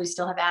possibly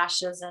still have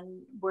ashes.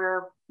 And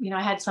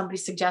I had somebody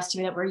suggest to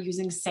me that we're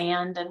using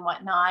sand and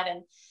whatnot.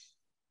 And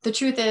the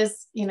truth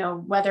is,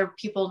 whether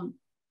people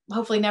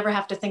hopefully never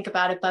have to think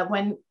about it, but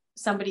when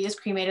somebody is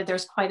cremated,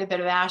 there's quite a bit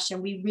of ash.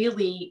 And we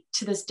really,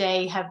 to this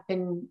day, have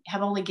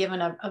only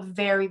given a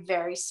very,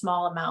 very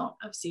small amount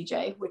of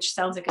CJ, which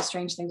sounds like a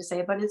strange thing to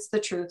say, but it's the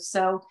truth.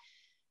 So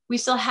we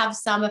still have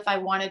some. If I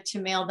wanted to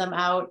mail them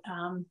out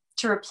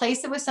to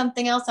replace it with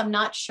something else, I'm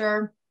not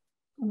sure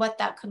what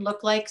that could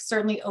look like.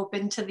 Certainly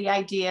open to the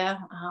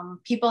idea.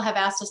 People have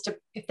asked us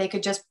if they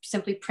could just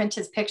simply print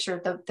his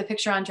picture, the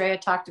picture Andrea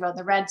talked about,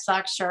 the Red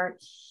Sox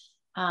shirt.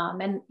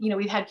 And,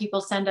 we've had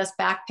people send us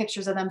back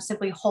pictures of them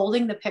simply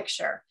holding the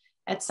picture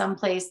at some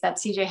place that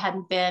CJ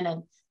hadn't been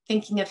and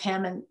thinking of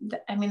him. And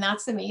I mean,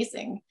 that's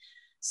amazing.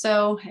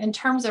 So in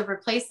terms of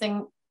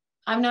replacing,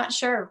 I'm not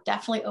sure,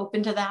 definitely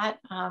open to that.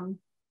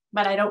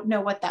 But I don't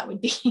know what that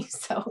would be.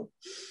 So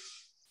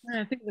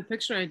I think the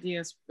picture idea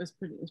is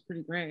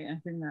pretty great. I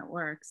think that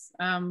works.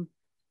 And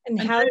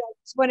Halley, I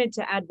just wanted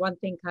to add one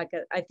thing,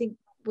 Katka, I think,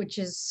 which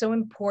is so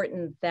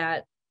important,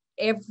 that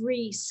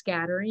every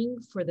scattering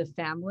for the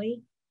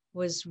family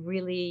was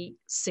really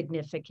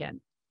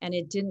significant. And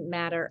it didn't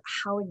matter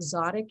how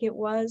exotic it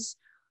was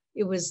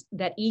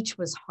that each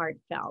was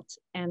heartfelt.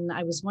 And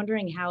I was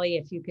wondering, Halley,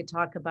 if you could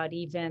talk about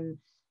even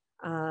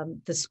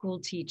the school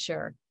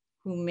teacher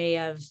who may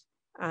have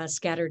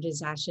scattered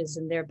his ashes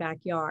in their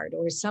backyard,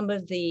 or some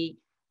of the,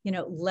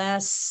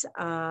 less,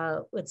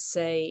 let's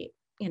say,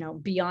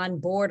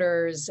 beyond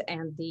borders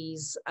and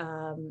these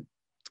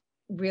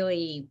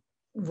really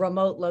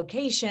remote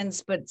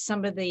locations, but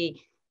some of the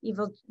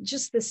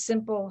just the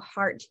simple,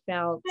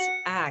 heartfelt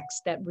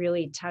acts that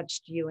really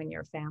touched you and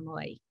your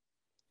family.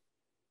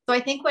 So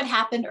I think what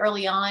happened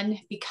early on,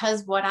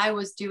 because what I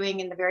was doing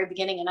in the very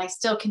beginning, and I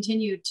still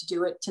continue to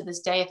do it to this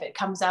day, if it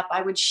comes up,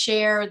 I would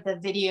share the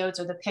videos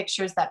or the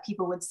pictures that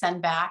people would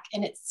send back.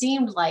 And it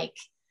seemed like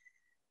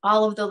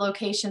all of the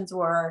locations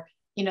were,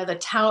 the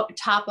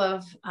top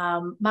of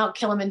Mount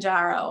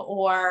Kilimanjaro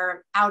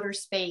or outer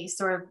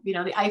space or,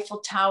 the Eiffel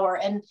Tower.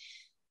 And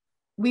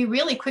we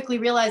really quickly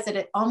realized that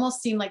it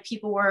almost seemed like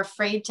people were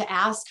afraid to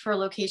ask for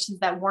locations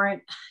that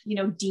weren't,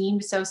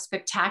 deemed so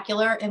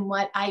spectacular. And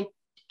what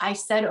I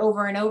said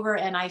over and over,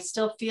 and I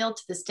still feel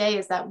to this day,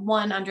 is that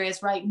one,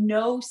 Andrea's right,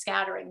 no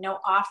scattering, no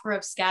offer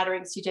of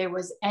scattering CJ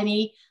was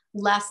any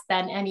less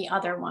than any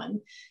other one.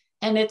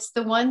 And it's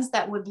the ones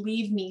that would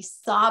leave me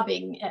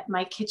sobbing at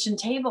my kitchen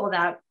table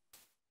that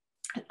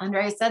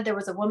Andrea said. There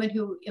was a woman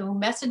who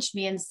messaged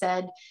me and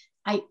said,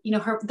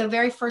 the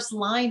very first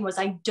line was,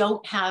 I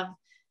don't have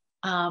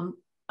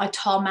a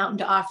tall mountain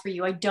to offer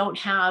you. I don't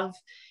have,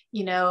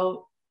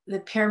 the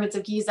pyramids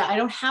of Giza. I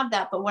don't have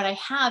that. But what I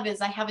have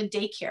is I have a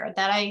daycare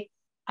that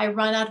I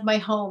run out of my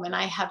home, and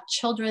I have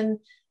children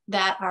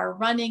that are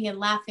running and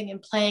laughing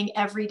and playing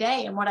every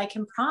day. And what I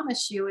can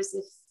promise you is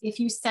if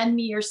you send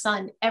me your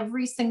son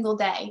every single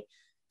day,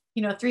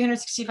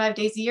 365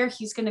 days a year,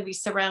 he's going to be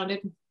surrounded,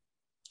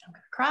 I'm going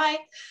to cry,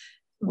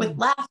 with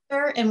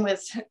laughter and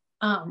with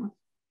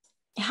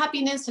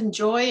happiness and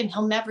joy, and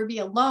he'll never be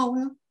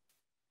alone.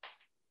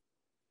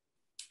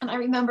 And I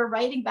remember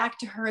writing back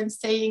to her and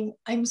saying,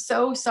 I'm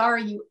so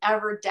sorry you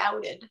ever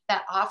doubted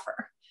that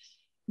offer.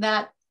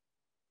 That,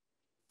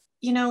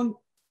 no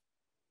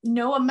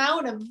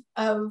amount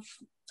of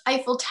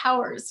Eiffel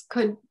Towers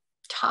could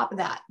top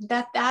that.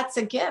 That's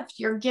a gift.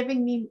 You're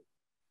giving me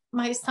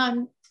my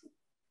son.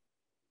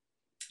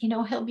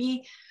 He'll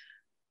be,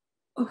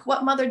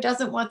 what mother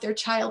doesn't want their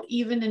child,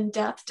 even in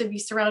death, to be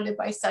surrounded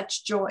by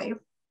such joy?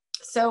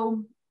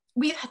 So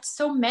we've had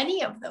so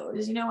many of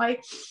those.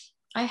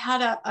 I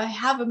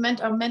have a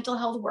mental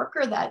health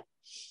worker that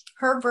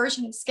her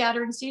version of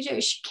scattering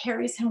CJ, she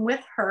carries him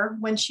with her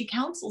when she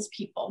counsels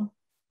people,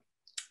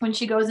 when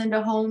she goes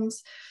into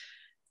homes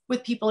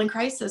with people in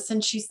crisis.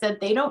 And she said,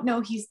 they don't know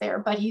he's there,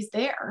 but he's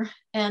there.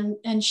 And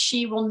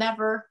she will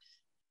never,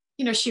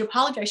 she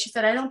apologized. She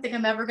said, I don't think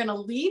I'm ever going to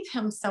leave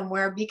him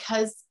somewhere,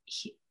 because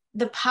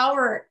the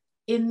power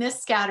in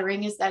this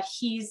scattering is that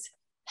he's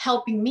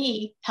helping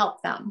me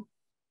help them.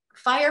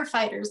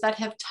 Firefighters that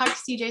have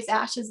tucked CJ's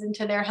ashes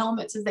into their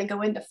helmets as they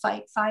go in to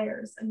fight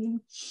fires. I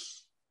mean,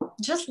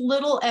 just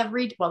little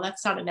well,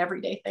 that's not an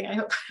everyday thing. I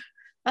hope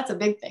that's a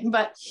big thing,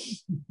 but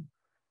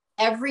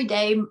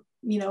everyday,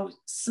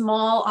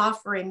 small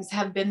offerings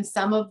have been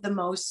some of the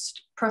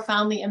most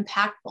profoundly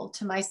impactful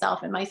to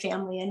myself and my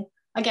family. And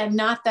again,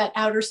 not that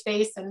outer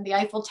space and the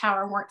Eiffel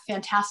Tower weren't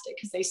fantastic,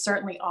 because they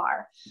certainly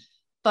are,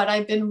 but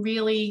I've been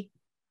really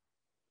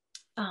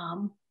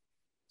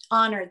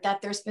honored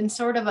that there's been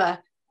sort of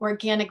a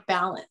organic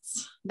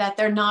balance, that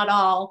they're not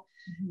all,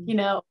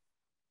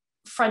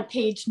 front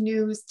page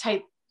news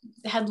type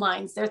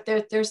headlines.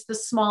 There's the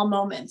small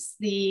moments,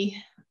 even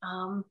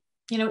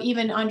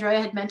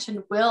Andrea had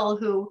mentioned Will,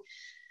 who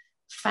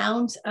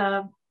found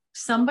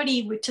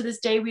somebody, to this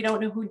day, we don't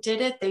know who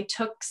did it. They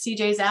took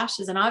CJ's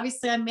ashes, and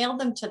obviously I mailed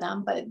them to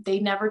them, but they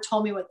never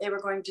told me what they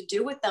were going to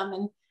do with them.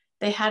 And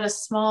they had a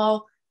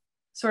small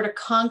sort of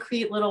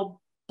concrete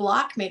little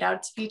block made out.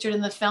 It's featured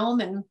in the film,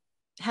 and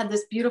had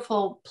this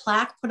beautiful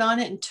plaque put on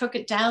it, and took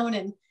it down.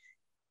 And,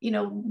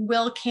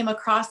 Will came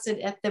across it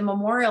at the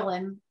memorial.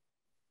 And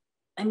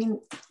I mean,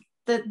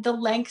 the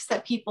lengths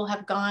that people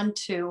have gone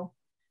to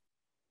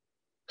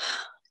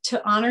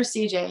honor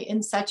CJ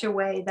in such a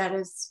way that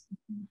is,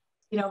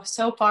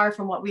 so far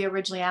from what we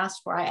originally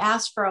asked for. I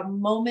asked for a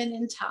moment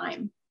in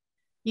time.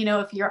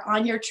 If you're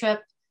on your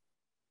trip,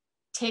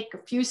 take a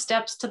few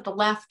steps to the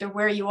left of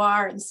where you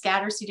are and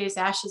scatter CJ's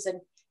ashes.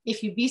 And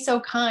if you'd be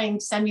so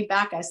kind, send me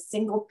back a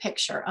single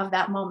picture of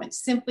that moment,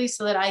 simply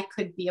so that I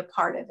could be a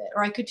part of it,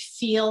 or I could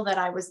feel that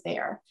I was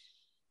there.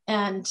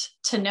 And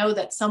to know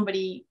that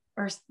somebody,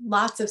 or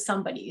lots of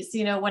somebodies,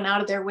 went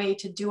out of their way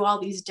to do all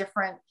these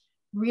different,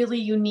 really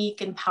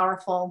unique and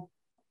powerful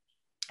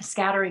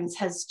scatterings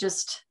has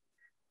just,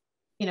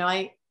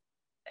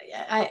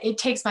 it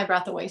takes my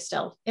breath away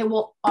still. It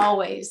will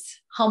always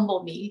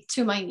humble me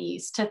to my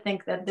knees to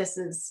think that this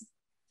is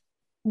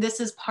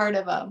part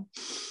of a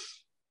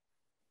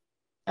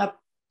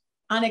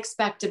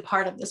unexpected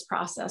part of this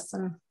process.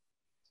 And,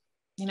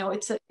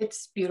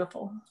 it's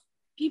beautiful.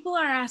 People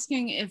are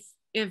asking if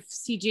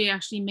CJ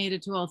actually made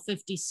it to all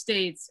 50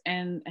 states,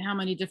 and how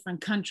many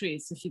different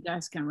countries, if you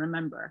guys can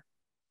remember.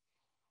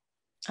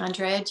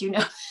 Andrea, do you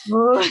know?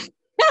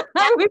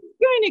 I was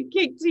going to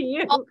kick to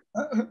you.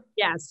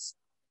 Yes.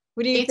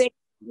 What do you think?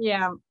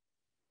 Yeah.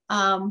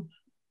 The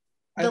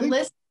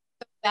list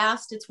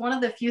fast. It's one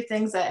of the few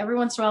things that every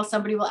once in a while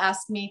somebody will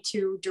ask me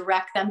to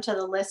direct them to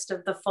the list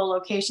of the full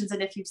locations.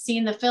 And if you've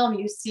seen the film,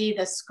 you see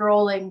the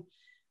scrolling.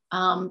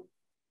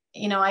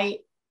 You know, I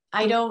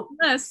don't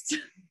list.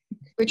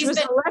 Which was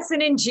a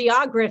lesson in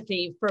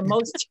geography for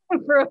most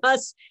for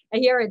us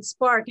here at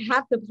Spark.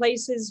 Half the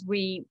places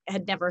we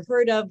had never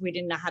heard of, we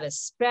didn't know how to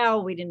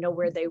spell, we didn't know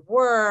where they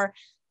were.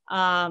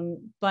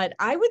 But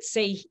I would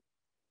say,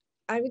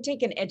 I would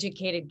take an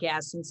educated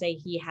guess and say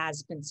he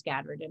has been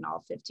scattered in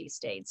all 50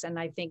 states. And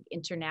I think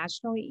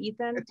internationally,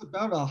 Ethan? It's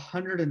about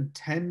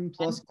 110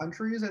 plus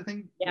countries, I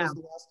think, was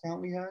the last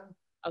count we had.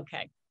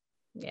 Okay,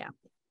 yeah.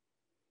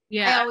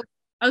 Yeah.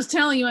 I was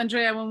telling you,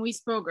 Andrea, when we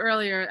spoke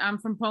earlier, I'm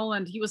from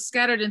Poland. He was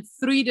scattered in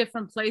 3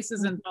 different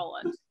places in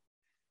Poland.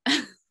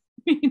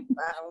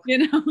 Wow.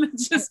 You know,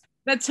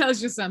 that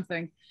tells you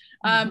something.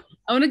 I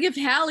want to give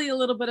Halley a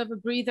little bit of a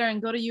breather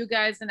and go to you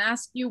guys and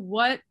ask you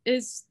what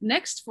is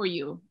next for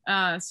you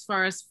as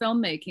far as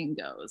filmmaking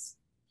goes.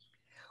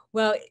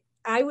 Well,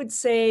 I would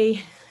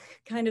say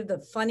kind of the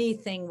funny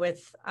thing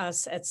with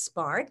us at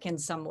Spark in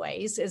some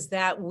ways is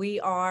that we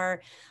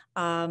are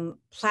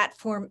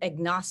platform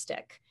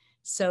agnostic.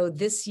 So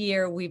this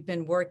year we've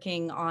been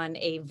working on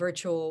a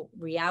virtual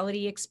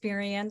reality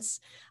experience.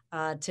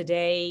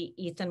 Today,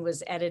 Ethan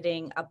was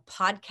editing a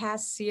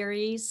podcast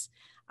series.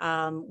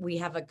 We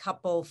have a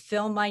couple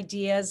film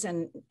ideas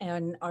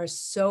and are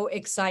so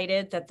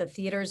excited that the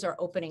theaters are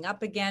opening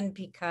up again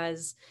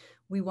because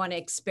we want to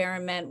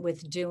experiment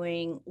with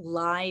doing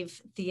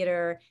live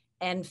theater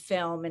and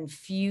film and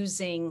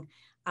fusing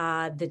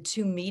the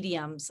 2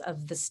 mediums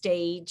of the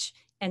stage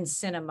and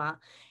cinema.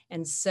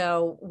 And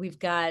so we've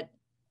got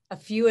a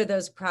few of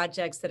those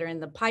projects that are in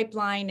the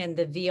pipeline, and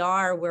the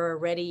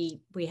VR,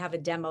 we have a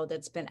demo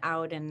that's been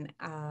out and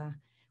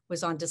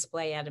was on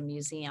display at a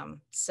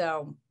museum.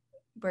 So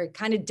we're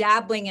kind of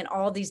dabbling in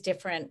all these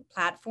different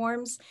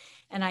platforms.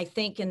 And I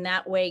think in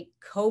that way,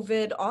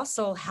 COVID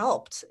also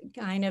helped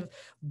kind of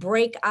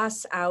break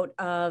us out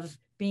of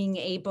being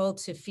able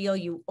to feel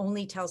you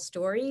only tell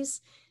stories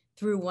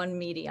through one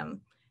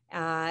medium.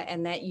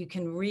 And that you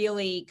can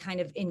really kind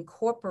of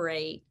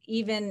incorporate,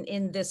 even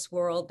in this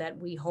world that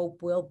we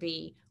hope will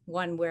be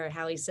one where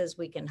Halley says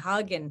we can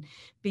hug and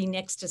be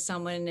next to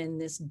someone in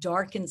this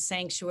darkened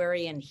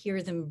sanctuary and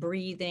hear them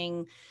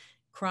breathing,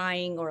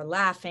 crying or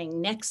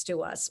laughing next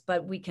to us,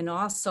 but we can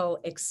also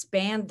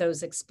expand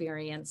those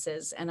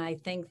experiences. And I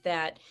think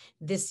that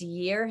this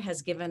year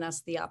has given us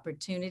the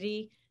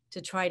opportunity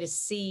to try to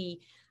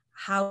see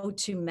how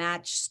to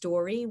match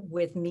story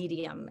with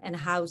medium and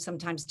how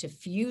sometimes to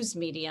fuse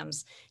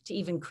mediums to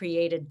even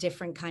create a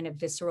different kind of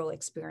visceral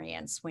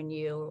experience when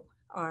you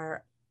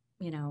are,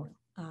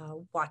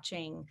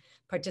 watching,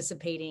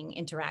 participating,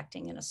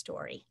 interacting in a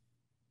story.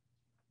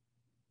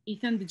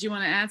 Ethan, did you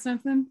want to add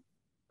something?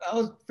 That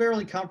was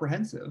fairly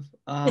comprehensive.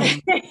 Not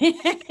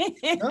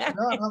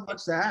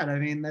much to add. I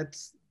mean,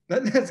 that's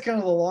kind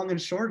of the long and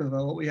short of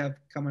what we have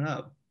coming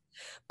up.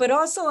 But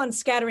also on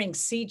Scattering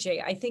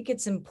CJ, I think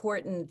it's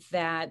important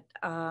that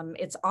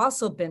it's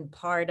also been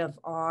part of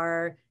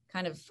our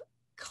kind of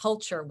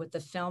culture with the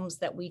films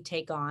that we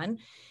take on,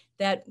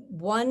 that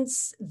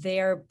once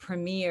they're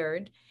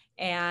premiered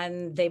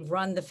and they've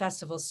run the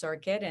festival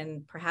circuit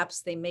and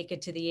perhaps they make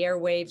it to the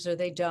airwaves or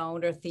they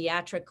don't, or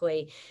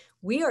theatrically,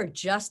 we are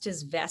just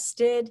as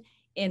vested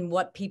in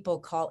what people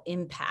call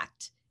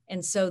impact.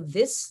 And so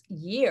this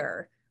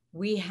year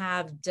we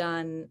have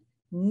done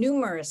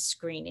numerous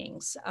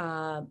screenings,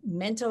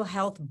 mental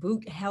health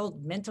boot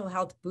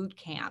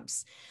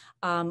camps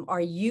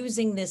are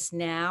using this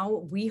now.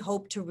 We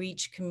hope to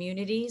reach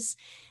communities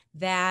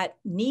that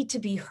need to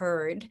be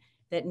heard,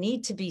 that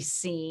need to be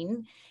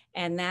seen.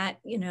 And that,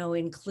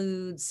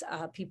 includes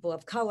people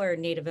of color,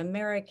 Native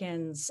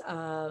Americans,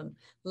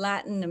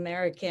 Latin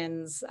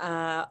Americans,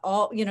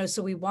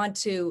 so we want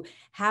to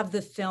have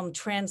the film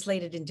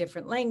translated in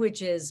different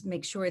languages,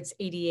 make sure it's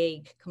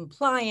ADA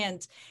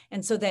compliant,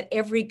 and so that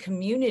every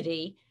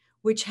community,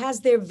 which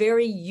has their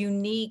very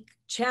unique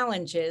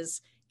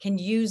challenges, can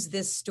use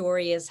this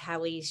story, as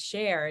Halley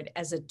shared,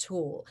 as a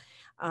tool,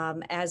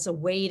 as a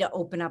way to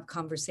open up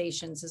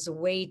conversations, as a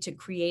way to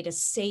create a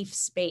safe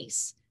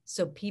space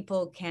so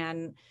people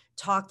can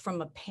talk from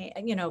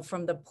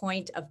from the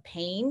point of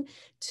pain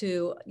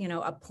to,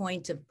 a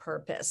point of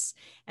purpose.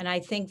 And I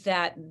think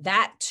that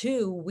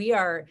too, we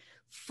are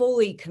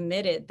fully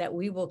committed that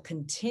we will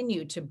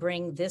continue to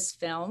bring this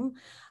film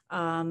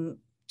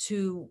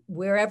to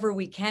wherever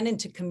we can,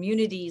 into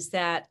communities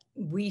that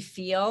we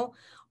feel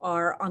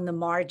are on the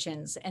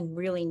margins and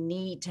really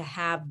need to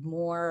have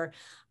more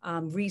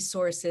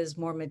resources,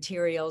 more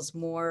materials,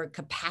 more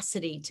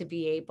capacity to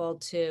be able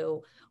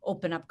to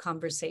open up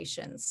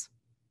conversations.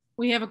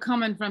 We have a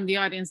comment from the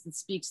audience that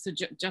speaks to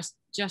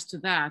just to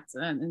that,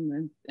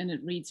 and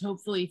it reads,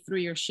 hopefully through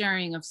your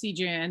sharing of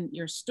CJ and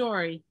your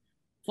story,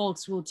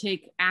 folks will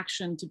take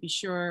action to be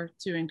sure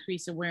to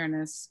increase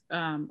awareness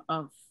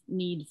of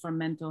need for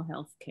mental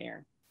health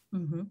care.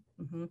 Mm-hmm,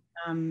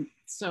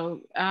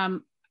 mm-hmm.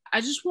 I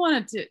just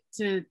wanted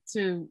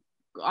to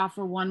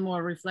offer one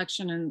more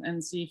reflection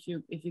and see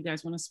if you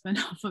guys want to spin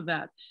off of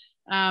that.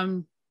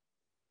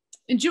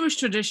 In Jewish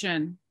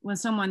tradition, when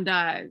someone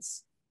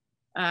dies,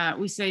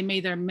 we say, may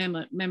their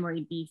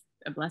memory be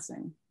a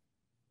blessing.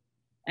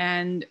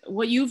 And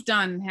what you've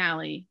done,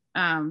 Halley,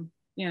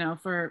 you know,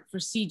 for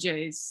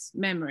CJ's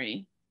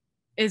memory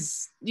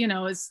is, you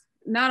know, is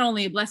not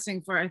only a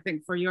blessing for, I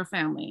think, for your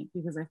family,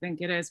 because I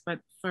think it is, but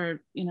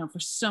for, you know, for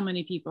so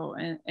many people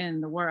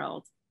in the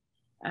world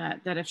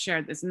that have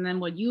shared this. And then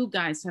what you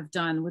guys have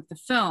done with the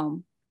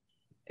film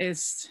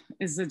is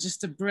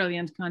just a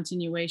brilliant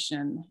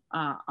continuation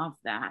of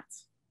that.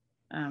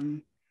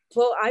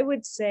 Well, I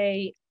would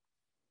say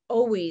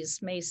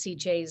always may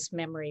CJ's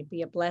memory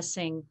be a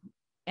blessing,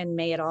 and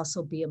may it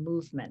also be a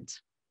movement.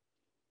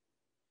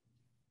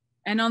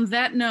 And on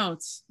that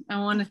note, I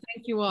want to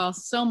thank you all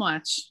so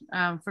much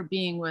for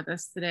being with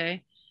us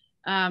today.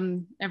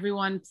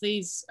 Everyone,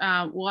 please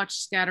watch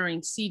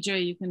Scattering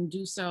CJ. You can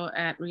do so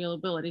at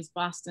ReelAbilities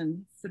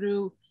Boston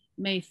through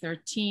May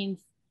 13th.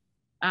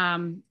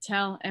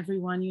 Tell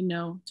everyone you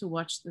know to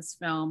watch this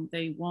film.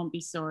 They won't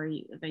be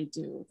sorry if they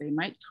do. They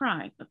might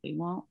cry, but they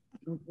won't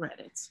regret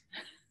it.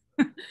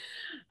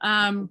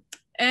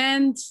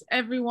 And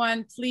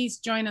everyone, please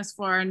join us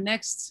for our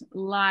next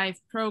live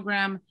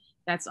program.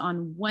 That's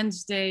on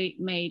Wednesday,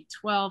 May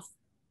 12th.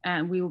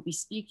 And we will be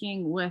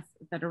speaking with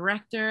the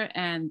director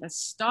and the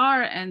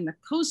star and the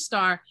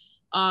co-star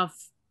of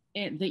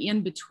The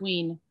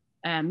In-Between,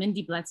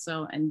 Mindy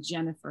Bledsoe and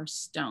Jennifer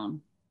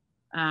Stone.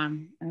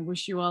 I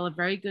wish you all a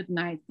very good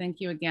night.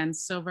 Thank you again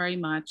so very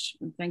much.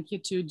 And thank you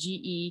to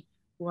GE,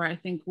 who are, I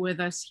think, with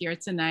us here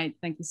tonight.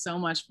 Thank you so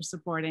much for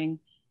supporting,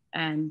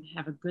 and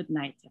have a good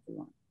night,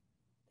 everyone.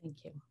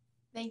 Thank you.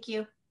 Thank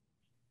you.